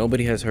empty.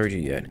 Nobody has heard you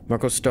yet.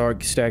 Marco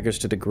staggers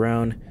to the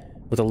ground.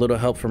 With a little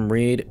help from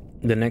Reed,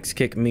 the next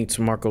kick meets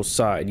Marco's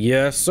side.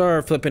 Yes,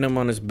 sir, flipping him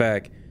on his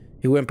back.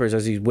 He whimpers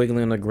as he's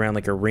wiggling on the ground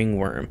like a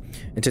ringworm.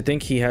 And to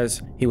think he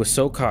was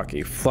so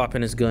cocky,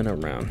 flopping his gun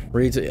around.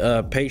 Reed's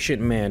a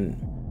patient man,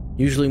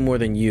 usually more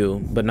than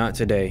you, but not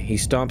today. He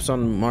stomps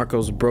on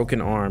Marco's broken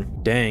arm.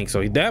 Dang,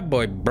 so that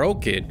boy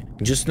broke it.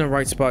 Just in the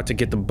right spot to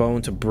get the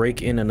bone to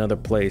break in another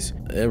place.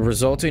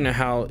 Resulting in a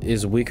howl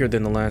is weaker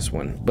than the last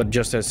one, but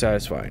just as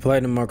satisfying.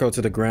 Flattening Marco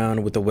to the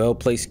ground with a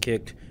well-placed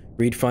kick,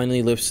 Reed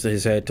finally lifts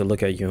his head to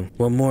look at you.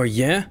 One more,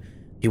 yeah?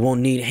 You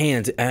won't need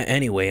hands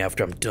anyway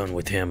after I'm done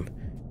with him.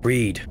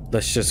 Reed,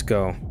 let's just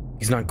go.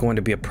 He's not going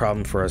to be a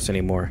problem for us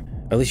anymore.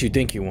 At least you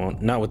think he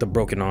won't, not with a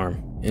broken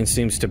arm. And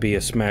seems to be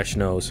a smashed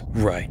nose.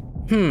 Right.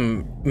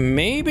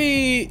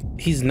 Maybe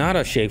he's not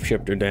a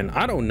shapeshifter then.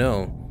 I don't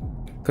know.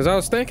 Because I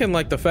was thinking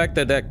like the fact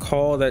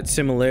that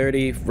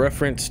similarity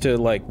reference to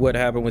like what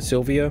happened with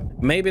Sylvia.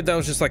 Maybe that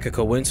was just like a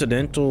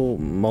coincidental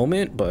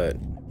moment, but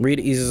Reed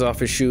eases off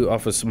his shoe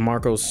off of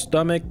Marco's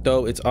stomach,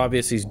 though it's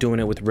obvious he's doing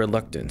it with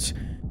reluctance.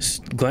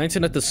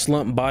 Glancing at the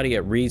slumped body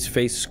at Reed's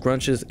face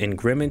scrunches and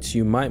grimace,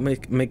 you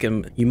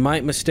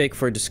might mistake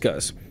for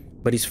disgust,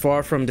 but he's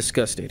far from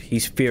disgusted.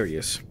 He's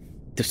furious.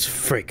 This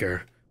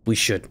freaker. We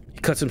should. He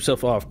cuts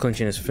himself off,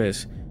 clenching his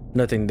fist.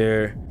 Nothing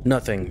there.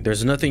 Nothing.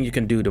 There's nothing you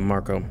can do to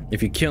Marco.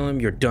 If you kill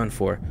him, you're done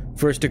for.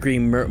 First degree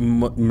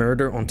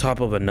murder on top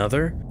of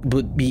another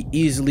would be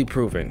easily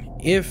proven.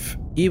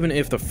 Even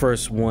if the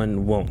first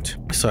one won't.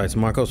 Besides,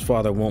 Marco's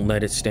father won't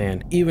let it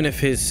stand. Even if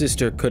his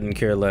sister couldn't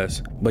care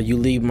less. But you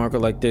leave Marco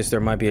like this,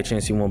 there might be a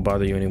chance he won't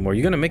bother you anymore.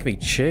 You're gonna make me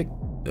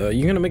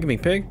you're gonna make me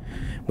pig?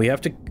 We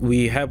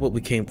have what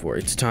we came for.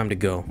 It's time to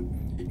go.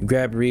 You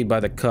grab Reed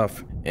by the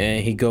cuff,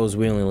 and he goes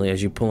willingly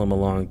as you pull him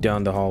along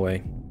down the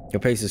hallway.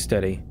 Your pace is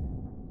steady.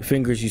 The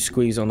fingers you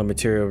squeeze on the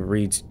material of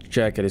Reed's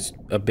jacket is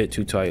a bit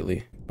too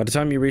tightly. By the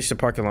time you reach the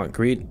parking lot,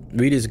 Reed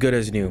is good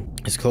as new.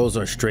 His clothes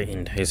are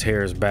straightened, his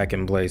hair is back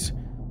in place.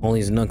 Only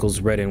his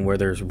knuckles redden where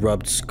there's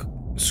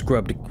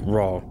scrubbed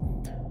raw.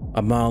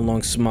 A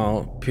mile-long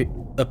smile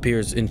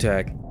appears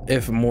intact,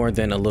 if more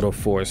than a little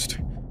forced.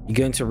 You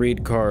get into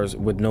Reed cars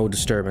with no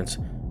disturbance.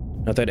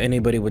 Not that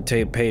anybody would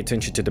pay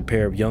attention to the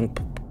pair of young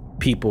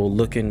people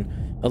looking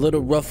a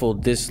little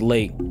ruffled this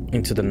late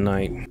into the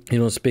night. You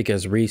don't speak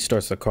as Reed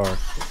starts the car.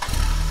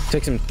 It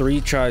takes him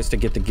 3 tries to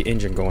get the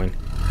engine going.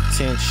 His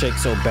hand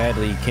shakes so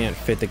badly you can't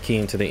fit the key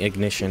into the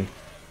ignition.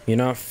 You're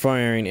not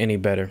firing any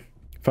better.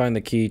 Find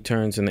the key,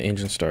 turns, and the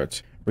engine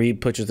starts. Reed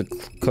pushes the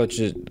clutch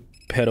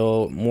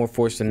pedal more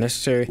force than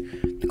necessary.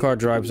 The car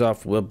drives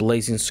off with a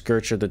blazing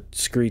screech of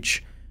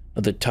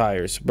the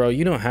tires. Bro,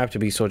 you don't have to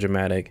be so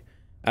dramatic.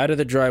 Out of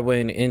the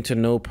driveway and into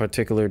no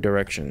particular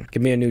direction.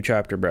 Give me a new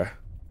chapter, bruh.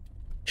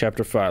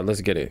 Chapter 5,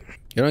 let's get it.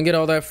 You don't get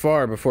all that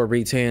far before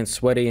Reed's hands,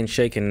 sweaty and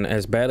shaking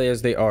as badly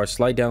as they are,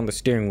 slide down the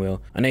steering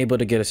wheel, unable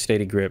to get a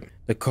steady grip.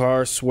 The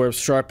car swerves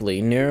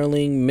sharply,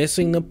 narrowly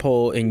missing the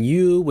pole, and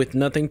you, with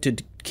nothing to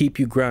keep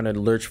you grounded,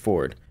 lurch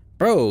forward.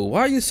 Bro,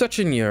 why are you such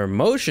in your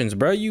emotions,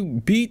 bro? You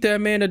beat that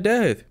man to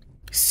death.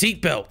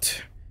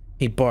 Seatbelt!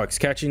 He barks,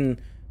 catching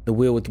the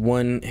wheel with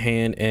one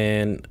hand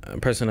and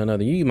pressing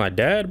another. You my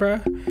dad,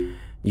 bro?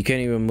 You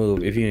can't even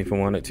move if you even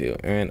wanted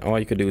to, and all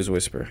you could do is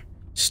whisper.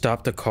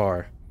 Stop the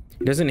car.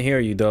 He doesn't hear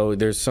you, though.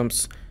 There's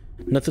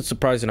nothing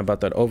surprising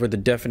about that over the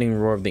deafening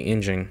roar of the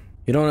engine.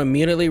 You don't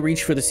immediately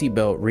reach for the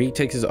seatbelt. Reed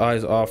takes his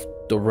eyes off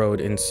the road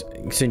and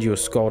sends you a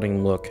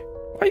scalding look.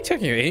 Why are you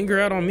taking your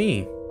anger out on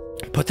me?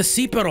 Put the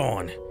seatbelt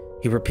on,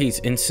 he repeats,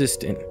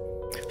 insistent,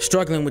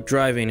 struggling with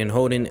driving and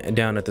holding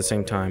down at the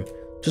same time.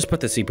 Just put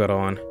the seatbelt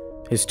on.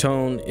 His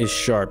tone is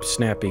sharp,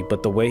 snappy,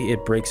 but the way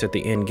it breaks at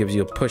the end gives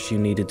you a push you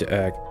needed to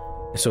act.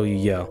 And so you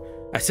yell.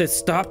 I said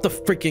stop the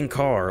freaking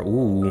car.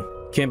 Ooh.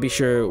 Can't be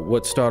sure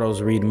what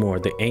startles Reed more,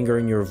 the anger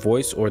in your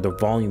voice or the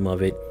volume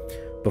of it,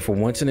 but for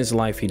once in his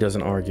life he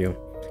doesn't argue.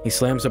 He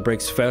slams the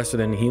brakes faster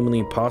than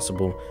humanly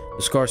possible.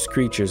 The car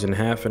screeches in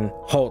half and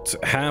halts,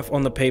 half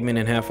on the pavement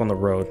and half on the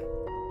road.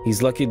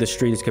 He's lucky the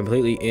street is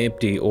completely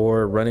empty,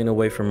 or running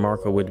away from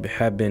Marco would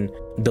have been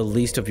the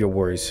least of your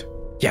worries.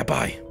 Yeah,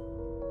 bye.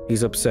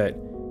 He's upset.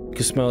 You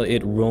can smell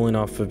it rolling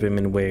off of him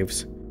in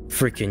waves.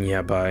 Freaking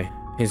yeah, bye.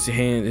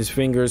 His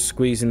fingers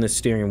squeezing the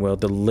steering wheel.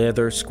 The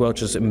leather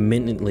squelches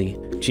imminently.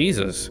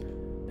 Jesus.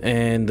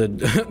 And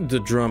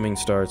the drumming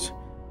starts.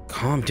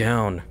 Calm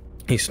down.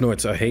 He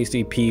snorts a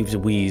hasty, peeved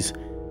wheeze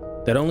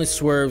that only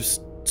serves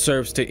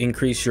to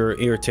increase your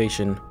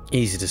irritation.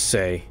 Easy to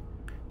say.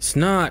 It's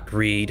not,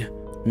 Reed.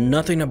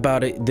 Nothing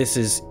about this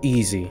is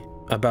easy.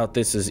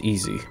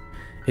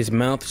 His His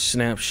mouth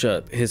snaps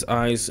shut, his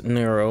eyes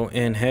narrow,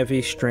 and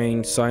heavy,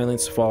 strained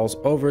silence falls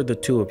over the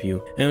two of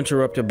you,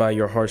 interrupted by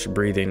your harsh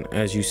breathing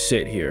as you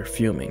sit here,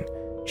 fuming,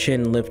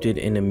 chin lifted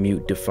in a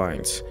mute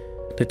defiance.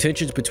 The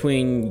tension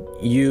between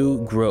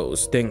you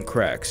grows, then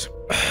cracks.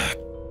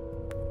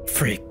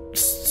 Freak.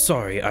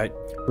 Sorry,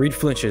 Reed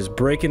flinches,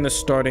 breaking the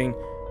staring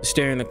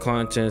the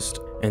contest,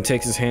 and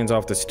takes his hands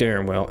off the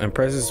steering wheel and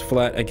presses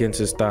flat against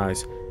his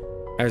thighs,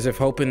 as if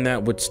hoping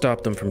that would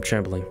stop them from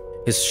trembling.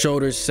 His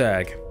shoulders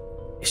sag.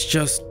 You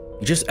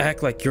just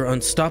act like you're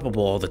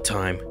unstoppable all the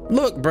time.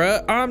 Look,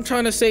 bruh, I'm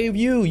trying to save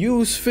you.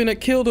 You's finna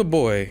kill the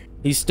boy.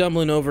 He's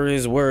stumbling over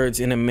his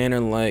words in a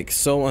manner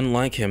so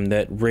unlike him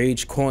that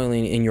rage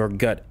coiling in your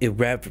gut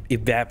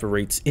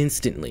evaporates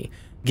instantly,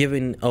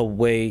 giving a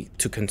way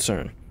to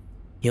concern.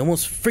 He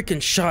almost freaking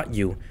shot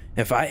you.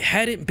 If I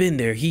hadn't been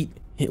there,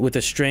 with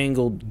a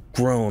strangled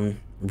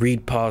groan,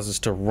 Reed pauses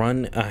to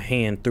run a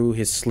hand through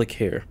his slick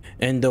hair.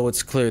 And though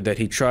it's clear that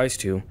he tries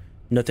to,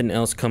 nothing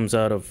else comes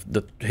out of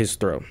his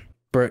throat.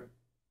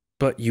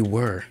 But you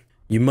were.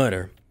 You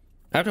mutter,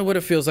 after what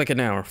it feels like an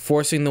hour,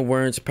 forcing the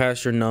words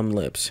past your numb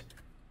lips.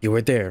 You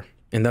were there,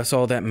 and that's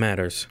all that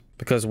matters.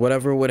 Because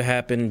whatever would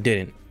happen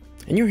didn't.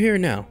 And you're here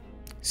now,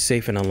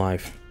 safe and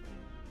alive.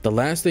 The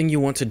last thing you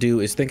want to do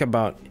is think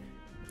about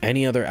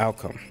any other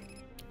outcome.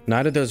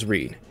 Neither does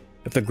Reed.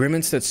 If the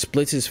grimace that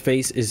splits his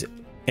face is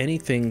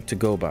anything to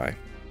go by.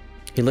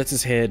 He lets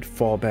his head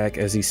fall back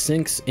as he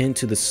sinks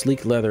into the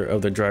sleek leather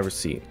of the driver's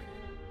seat.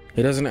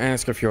 He doesn't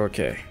ask if you're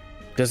okay.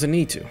 Doesn't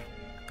need to.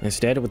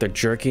 Instead, with a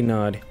jerky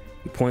nod,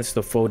 he points to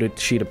the folded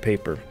sheet of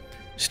paper,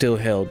 still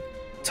held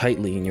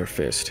tightly in your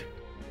fist.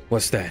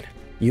 What's that?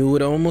 You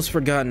would have almost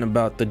forgotten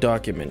about the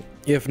document,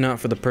 if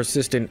not for the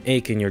persistent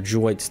ache in your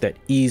joints that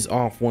ease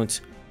off once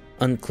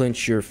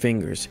unclench your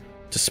fingers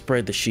to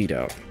spread the sheet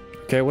out.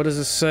 Okay, what does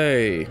it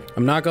say?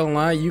 I'm not gonna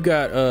lie, you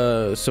got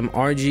some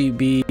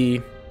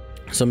RGB,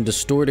 some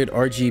distorted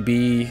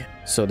RGB,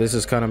 so this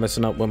is kind of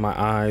messing up with my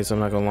eyes. I'm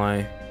not gonna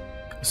lie.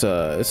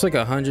 It's like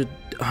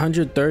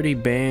 130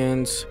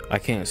 bands. I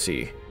can't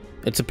see.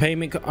 It's a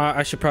payment.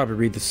 I should probably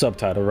read the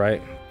subtitle,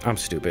 right? I'm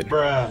stupid.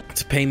 Bruh.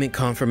 It's a payment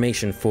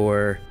confirmation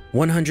for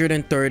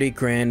 130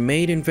 grand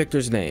made in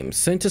Victor's name,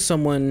 sent to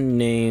someone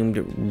named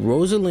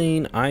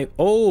Rosaline.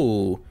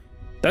 Oh,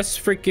 that's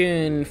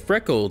freaking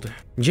freckled.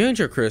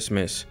 Ginger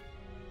Christmas.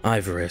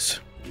 Ivorous.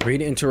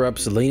 Reed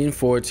interrupts, leaning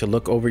forward to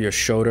look over your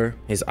shoulder,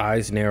 his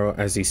eyes narrow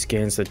as he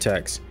scans the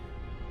text.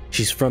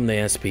 She's from the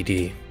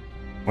SPD.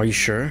 Are you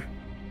sure?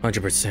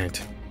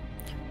 100%.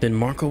 Then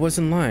Marco was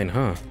in line,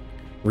 huh?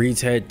 Reed's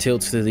head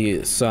tilts to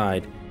the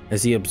side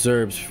as he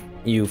observes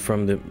you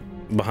from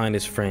behind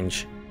his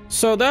fringe.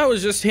 So that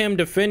was just him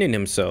defending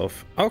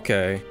himself.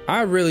 Okay.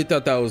 I really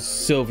thought that was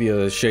Sylvia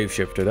the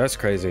shapeshifter. That's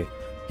crazy.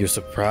 You're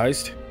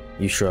surprised?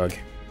 You shrug.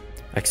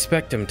 I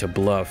expect him to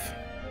bluff.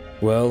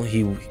 Well,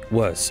 he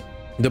was.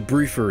 The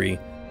brewery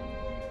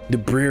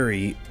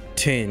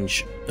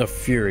tinge of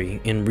fury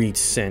in Reed's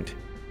scent,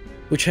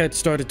 which had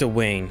started to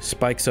wane,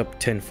 spikes up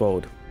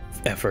tenfold.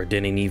 Effort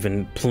didn't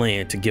even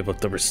plan to give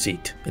up the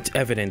receipt. It's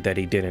evident that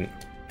he didn't.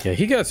 Yeah,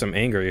 he got some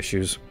anger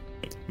issues.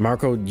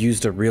 Marco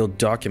used a real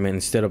document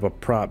instead of a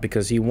prop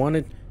because he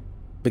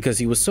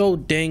was so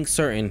dang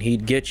certain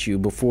he'd get you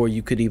before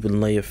you could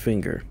even lay a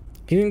finger.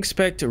 He didn't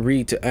expect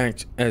Reed to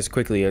act as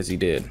quickly as he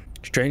did.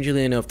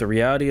 Strangely enough, the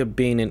reality of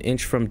being an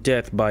inch from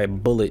death by a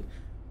bullet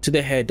to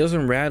the head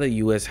doesn't rattle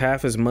you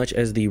half as much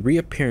as the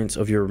reappearance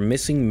of your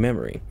missing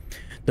memory.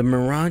 The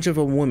mirage of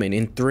a woman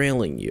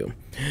enthralling you,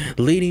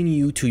 leading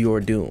you to your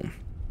doom.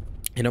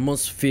 It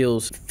almost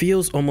feels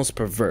almost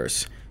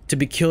perverse to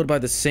be killed by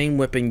the same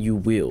weapon you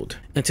wield,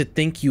 and to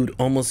think you'd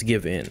almost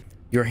give in.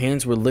 Your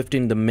hands were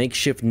lifting the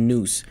makeshift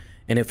noose,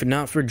 and if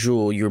not for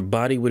Jewel, your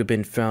body would have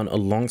been found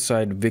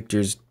alongside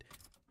Victor's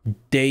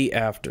day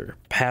after,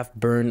 half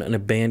burned and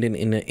abandoned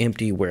in an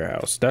empty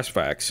warehouse. That's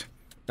facts.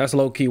 That's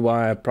low-key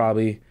why I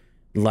probably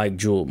like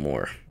Jewel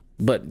more.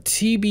 But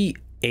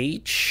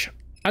TBH,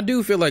 I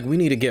do feel like we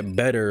need to get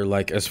better,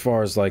 like as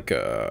far as like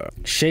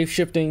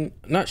shape-shifting,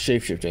 not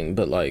shape-shifting,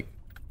 but like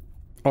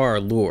our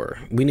lore.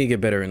 We need to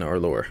get better in our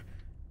lore.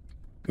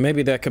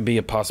 Maybe that could be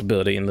a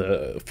possibility in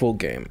the full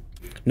game.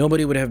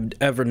 Nobody would have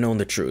ever known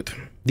the truth.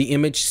 The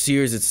image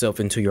sears itself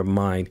into your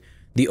mind.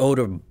 The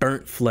odor of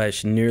burnt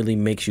flesh nearly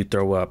makes you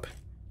throw up.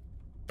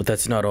 But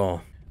that's not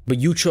all. But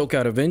you choke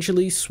out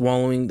eventually,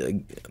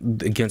 swallowing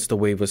against the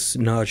wave of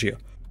nausea.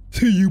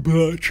 See you,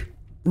 Butch.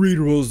 Reed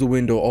rolls the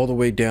window all the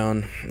way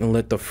down and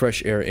let the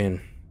fresh air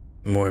in.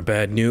 More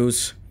bad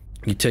news.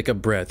 You take a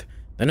breath,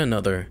 then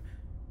another.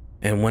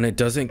 And when it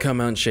doesn't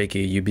come out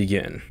shaky, you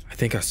begin. I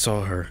think I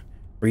saw her.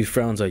 Reed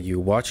frowns at you,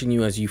 watching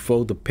you as you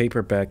fold the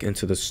paper back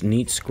into the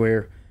neat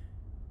square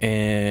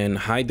and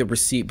hide the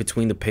receipt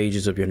between the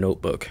pages of your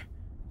notebook.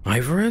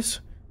 Ivorous?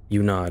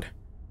 You nod.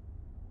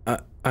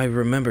 I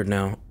remember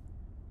now.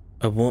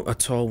 A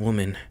tall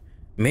woman,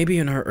 maybe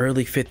in her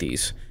early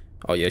 50s.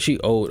 Oh yeah, she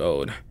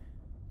old.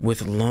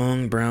 With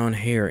long brown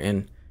hair,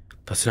 and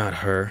that's not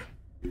her.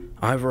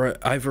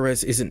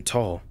 Ivorous isn't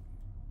tall.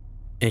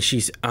 And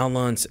she's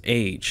Alan's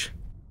age.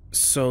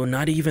 So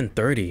not even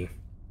 30.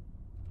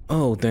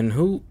 Oh, then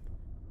who?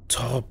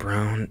 Tall,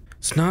 brown.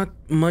 It's not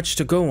much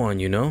to go on,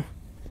 you know?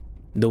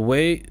 The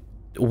way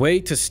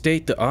to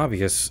state the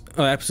obvious,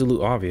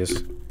 absolute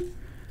obvious.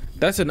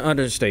 That's an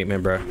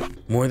understatement,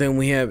 bruh. More than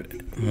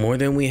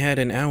we had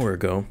an hour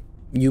ago.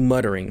 You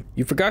muttering.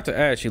 You forgot to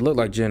add she looked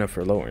like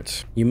Jennifer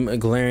Lawrence. You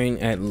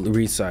glaring at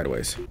Reed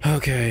sideways.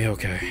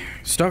 Okay.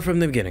 Start from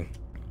the beginning.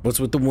 What's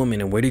with the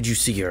woman and where did you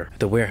see her? At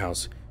the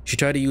warehouse. She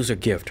tried to use her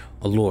gift,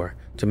 a lure,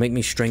 to make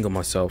me strangle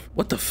myself.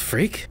 What the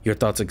freak? Your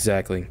thoughts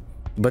exactly.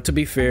 But to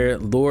be fair,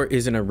 lure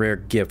isn't a rare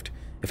gift.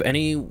 If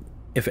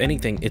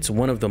anything, it's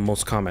one of the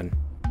most common.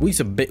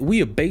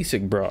 We a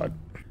basic broad.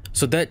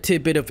 So that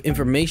tidbit of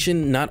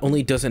information not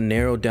only doesn't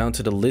narrow down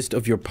to the list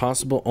of your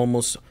possible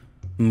almost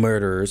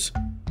murderers,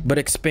 but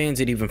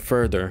expands it even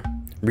further.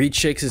 Reed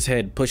shakes his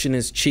head, pushing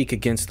his cheek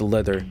against the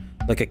leather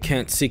like a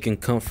cat seeking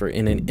comfort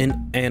in an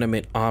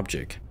inanimate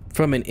object.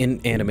 From an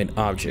inanimate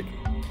object.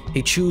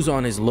 He chews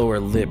on his lower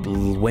lip,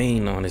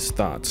 weighing on his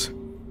thoughts.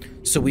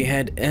 So we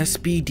had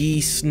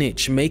SPD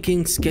Snitch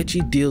making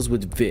sketchy deals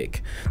with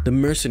Vic, the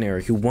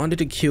mercenary who wanted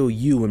to kill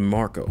you and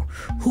Marco,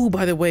 who,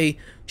 by the way,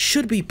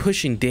 should be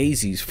pushing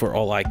daisies for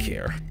all I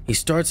care. He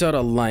starts out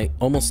a light,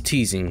 almost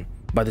teasing.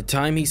 By the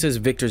time he says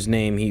Victor's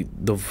name,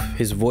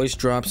 his voice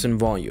drops in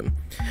volume,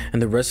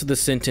 and the rest of the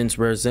sentence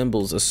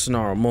resembles a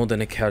snarl more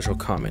than a casual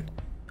comment.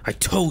 I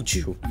told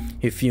you,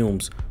 he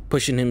fumes,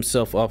 pushing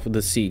himself off of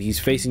the seat. He's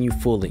facing you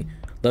fully.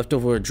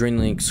 Leftover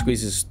adrenaline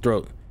squeezes his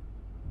throat.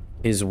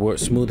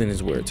 Smoothing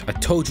his words. I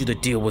told you the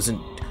deal was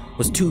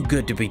too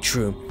good to be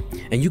true,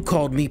 and you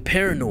called me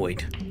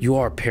paranoid. You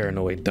are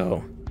paranoid,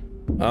 though.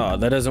 Oh,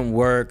 that doesn't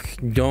work.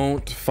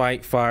 Don't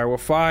fight fire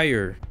with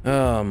fire.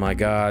 Oh my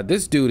god,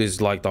 this dude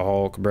is like the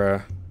Hulk,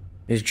 bruh.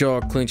 His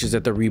jaw clenches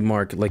at the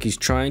remark, like he's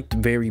trying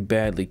very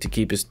badly to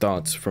keep his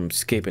thoughts from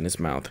escaping his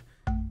mouth.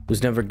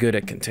 Who's never good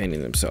at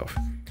containing himself.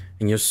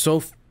 And you're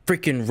so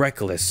freaking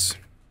reckless.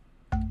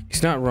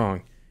 He's not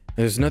wrong.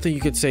 There's nothing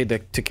you could say to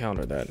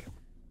counter that.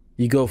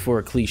 You go for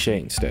a cliche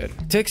instead.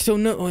 It takes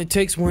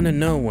one to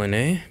know one,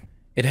 eh?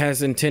 It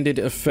has intended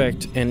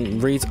effect,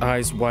 and Reed's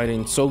eyes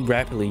widen so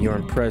rapidly you're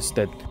impressed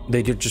that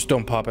they just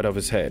don't pop out of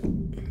his head.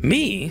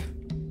 Me?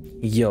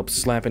 He yelps,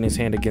 slapping his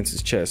hand against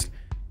his chest,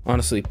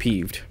 honestly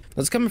peeved.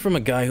 That's coming from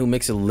a guy who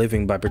makes a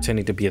living by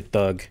pretending to be a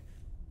thug.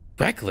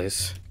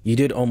 Reckless? You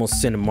did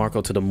almost send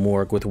Marco to the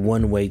morgue with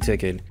one-way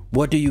ticket.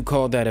 What do you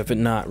call that if it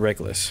not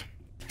reckless?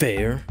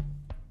 Fair?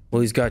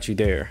 Well, he's got you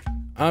there.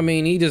 I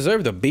mean, he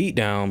deserved a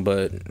beatdown,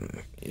 but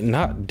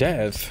not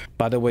death.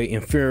 By the way,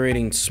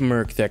 infuriating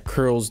smirk that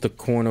curls the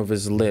corner of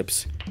his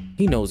lips.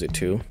 He knows it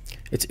too.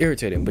 It's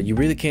irritating, but you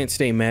really can't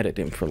stay mad at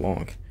him for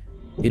long.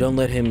 You don't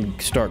let him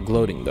start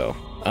gloating though.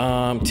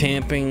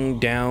 Tamping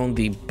down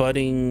the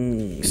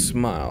budding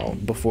smile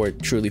before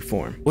it truly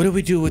formed. What do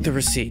we do with the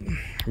receipt?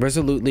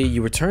 Resolutely,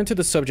 you return to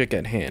the subject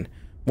at hand,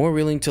 more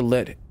willing to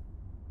let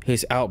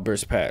his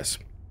outburst pass.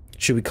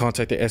 Should we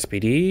contact the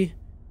SPD?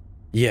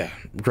 Yeah,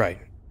 right.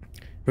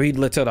 Reed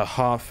lets out a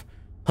huff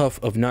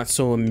of not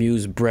so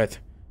amused breath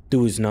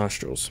through his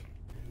nostrils.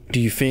 Do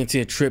you fancy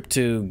a trip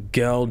to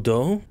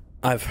Galdo?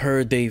 I've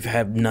heard they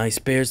have nice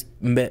beds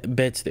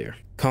there.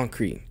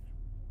 Concrete.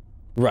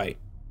 Right.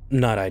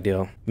 Not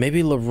ideal.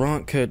 Maybe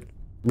Laurent could...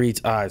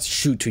 Reed's eyes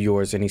shoot to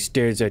yours and he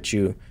stares at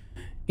you.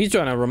 He's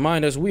trying to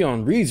remind us we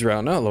on Reed's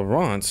route, not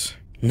Laurent's.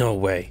 No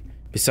way.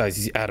 Besides,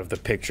 he's out of the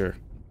picture.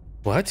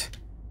 What?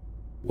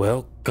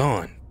 Well,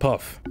 gone.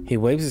 Puff. He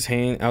waves his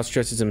hand,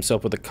 outstretches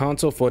himself with the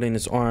console, folding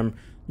his arm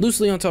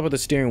loosely on top of the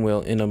steering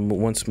wheel in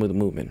one smooth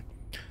movement.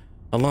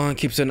 Alon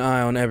keeps an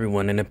eye on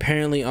everyone, and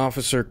apparently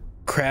Officer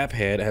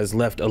Crabhead has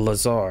left a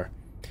Lazar.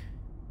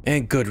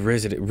 And good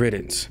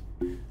riddance.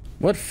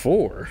 What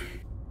for?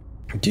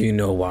 Do you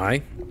know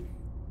why?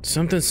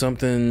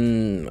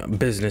 Something,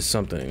 business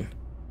something.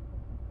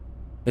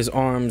 His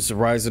arms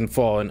rise and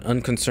fall, an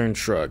unconcerned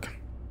shrug.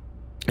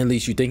 At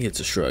least you think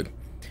it's a shrug.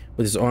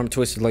 With his arm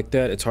twisted like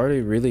that, it's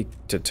hardly really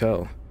to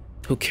tell.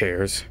 Who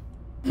cares?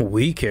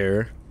 We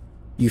care.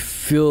 You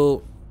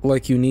feel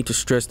like you need to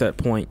stress that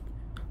point,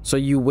 so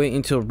you wait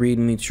until Reed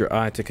meets your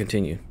eye to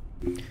continue.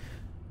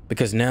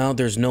 Because now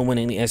there's no one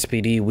in the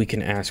SPD we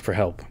can ask for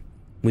help.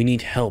 We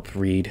need help,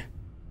 Reed.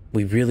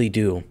 We really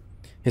do.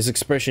 His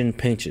expression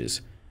pinches,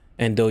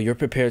 and though you're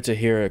prepared to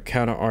hear a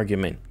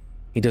counter-argument,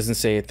 he doesn't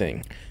say a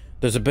thing.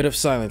 There's a bit of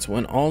silence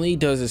when all he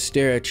does is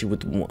stare at you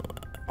with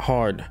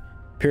hard,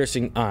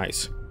 piercing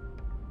eyes,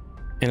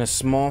 and a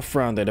small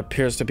frown that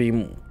appears to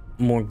be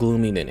more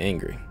gloomy than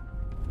angry.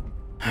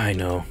 I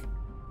know.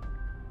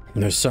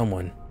 There's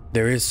someone.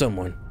 There is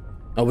someone.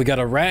 Oh, we got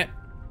a rat?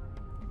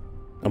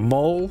 A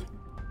mole?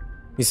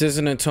 He says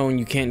in a tone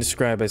you can't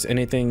describe as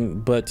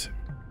anything but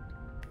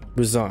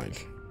resigned.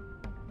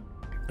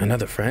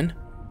 Another friend?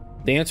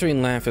 The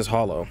answering laugh is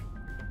hollow.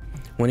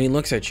 When he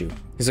looks at you,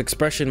 his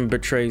expression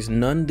betrays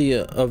none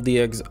of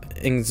the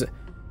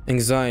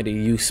anxiety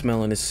you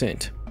smell in his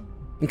scent,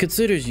 and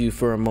considers you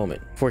for a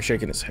moment before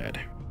shaking his head.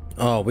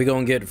 Oh, we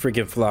gonna get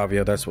freaking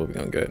Flavio. That's what we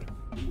gonna get.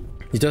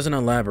 He doesn't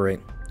elaborate.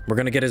 We're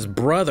gonna get his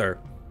brother.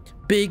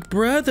 Big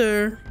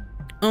brother.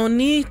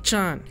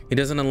 Oni-chan. He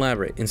doesn't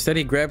elaborate. Instead,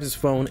 he grabs his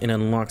phone and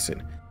unlocks it.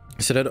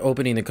 Instead of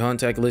opening the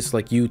contact list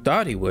like you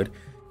thought he would,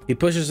 he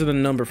pushes the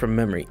number from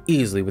memory,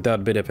 easily, without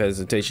a bit of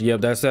hesitation.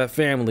 Yep, that's that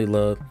family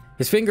love.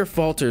 His finger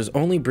falters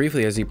only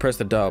briefly as he presses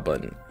the dial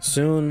button.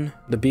 Soon,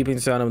 the beeping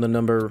sound of the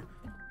number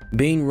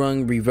being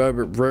rung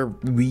reverberates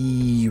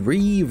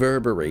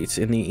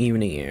in the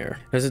evening air.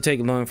 It doesn't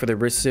take long for the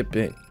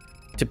recipient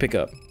to pick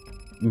up.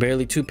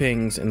 Barely 2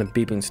 pings and the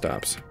beeping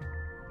stops.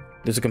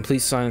 There's a complete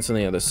silence on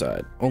the other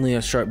side. Only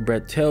a sharp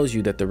breath tells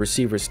you that the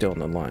receiver is still on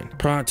the line.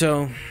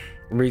 Pronto,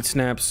 Reed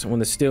snaps when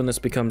the stillness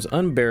becomes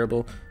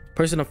unbearable,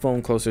 pressing the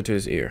phone closer to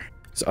his ear.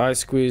 His eyes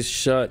squeeze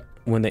shut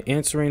when the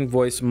answering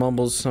voice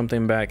mumbles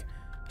something back,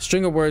 a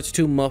string of words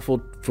too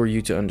muffled for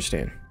you to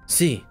understand.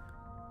 Si,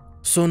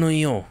 sono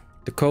io.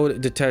 The cold,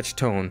 detached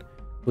tone,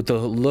 with the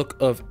look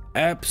of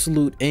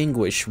absolute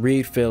anguish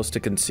Reed fails to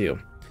conceal.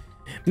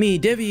 Mi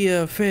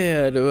devia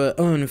faire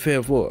un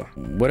favor.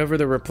 Whatever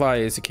the reply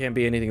is, it can't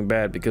be anything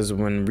bad because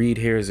when Reed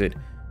hears it,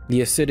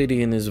 the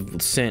acidity in his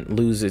scent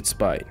loses its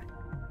bite.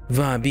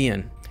 Va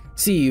bien.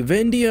 Si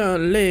vendia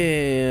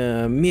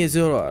le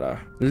mezz'ora,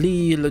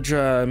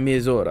 la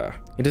mezz'ora.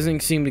 He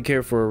doesn't seem to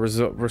care for a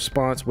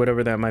response,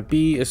 whatever that might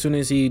be. As soon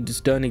as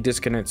he's done, he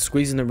disconnects,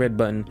 squeezing the red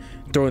button,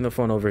 throwing the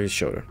phone over his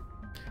shoulder,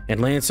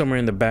 and lands somewhere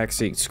in the back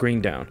seat,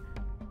 screen down.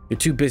 You're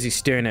too busy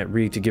staring at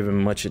Reed to give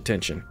him much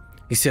attention.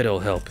 He said it'll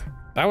help.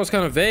 That was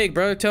kind of vague,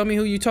 bro. Tell me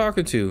who you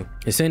talking to.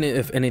 He's saying it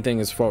if anything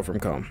is far from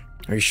calm.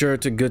 Are you sure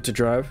it's good to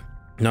drive?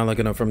 Not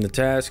looking up from the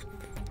task,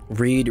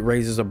 Reed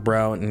raises a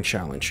brow in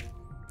challenge.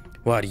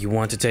 Why, do you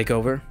want to take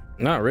over?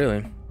 Not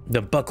really.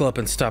 Then buckle up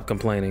and stop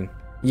complaining.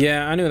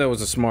 Yeah, I knew that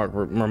was a smart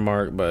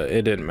remark, but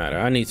it didn't matter.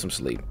 I need some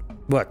sleep.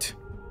 What?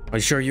 Are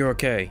you sure you're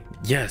okay?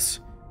 Yes.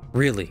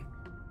 Really?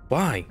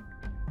 Why?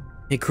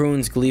 He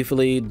croons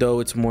gleefully, though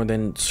it's more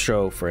than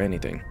show for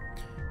anything.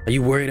 Are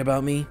you worried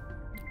about me?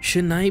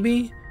 Shouldn't I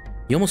be?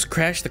 You almost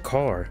crashed the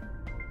car.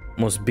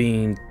 Almost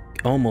being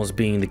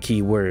the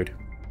key word.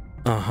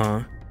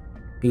 Uh-huh.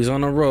 He was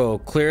on a roll,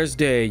 clear as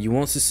day. You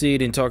won't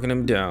succeed in talking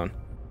him down.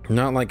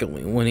 Not like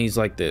when he's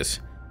like this.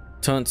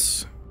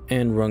 Tunts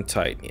and wrung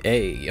tight.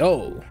 Hey,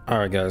 yo.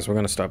 Alright guys, we're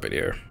gonna stop it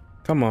here.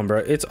 Come on, bro.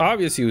 It's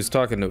obvious he was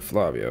talking to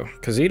Flavio,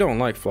 because he don't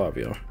like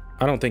Flavio.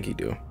 I don't think he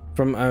do.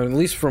 From at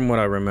least from what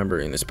I remember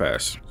in his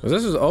past.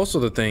 This is also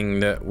the thing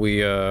that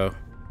we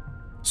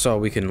saw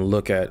we can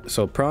look at.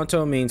 So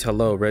pronto means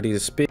hello, ready to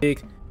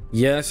speak.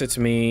 Yes, it's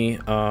me.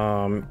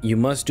 You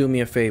must do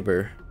me a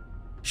favor.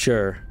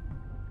 Sure.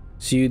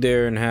 See you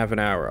there in half an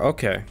hour.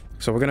 Okay.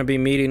 So we're gonna be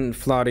meeting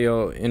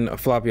Flavio in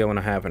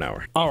a half an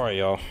hour. All right,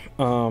 y'all.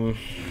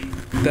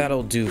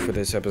 That'll do for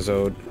this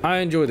episode. I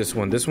enjoyed this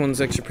one. This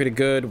one's actually pretty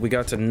good. We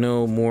got to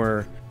know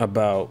more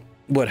about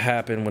what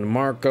happened with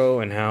Marco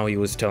and how he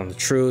was telling the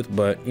truth,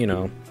 but you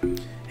know,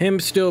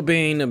 him still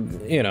being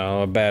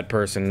a bad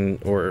person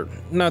or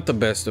not the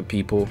best of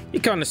people. You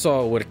kind of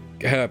saw what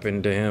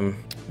happened to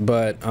him,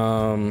 but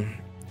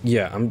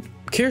yeah, I'm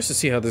curious to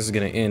see how this is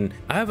gonna end.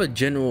 I have a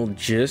general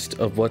gist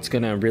of what's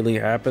gonna really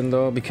happen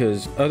though,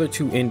 because other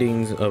 2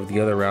 endings of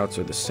the other routes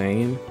are the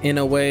same in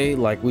a way.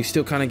 Like we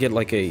still kind of get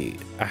like a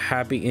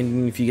happy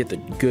ending if you get the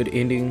good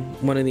ending,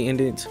 one of the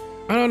endings.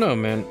 I don't know,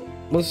 man.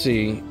 We'll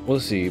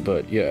see,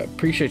 but yeah,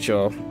 appreciate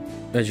y'all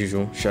as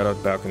usual. Shout out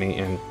to Balcony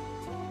and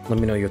let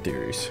me know your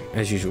theories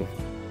as usual.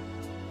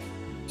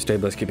 Stay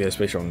blessed, keep your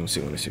space strong, and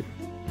see you when I see you.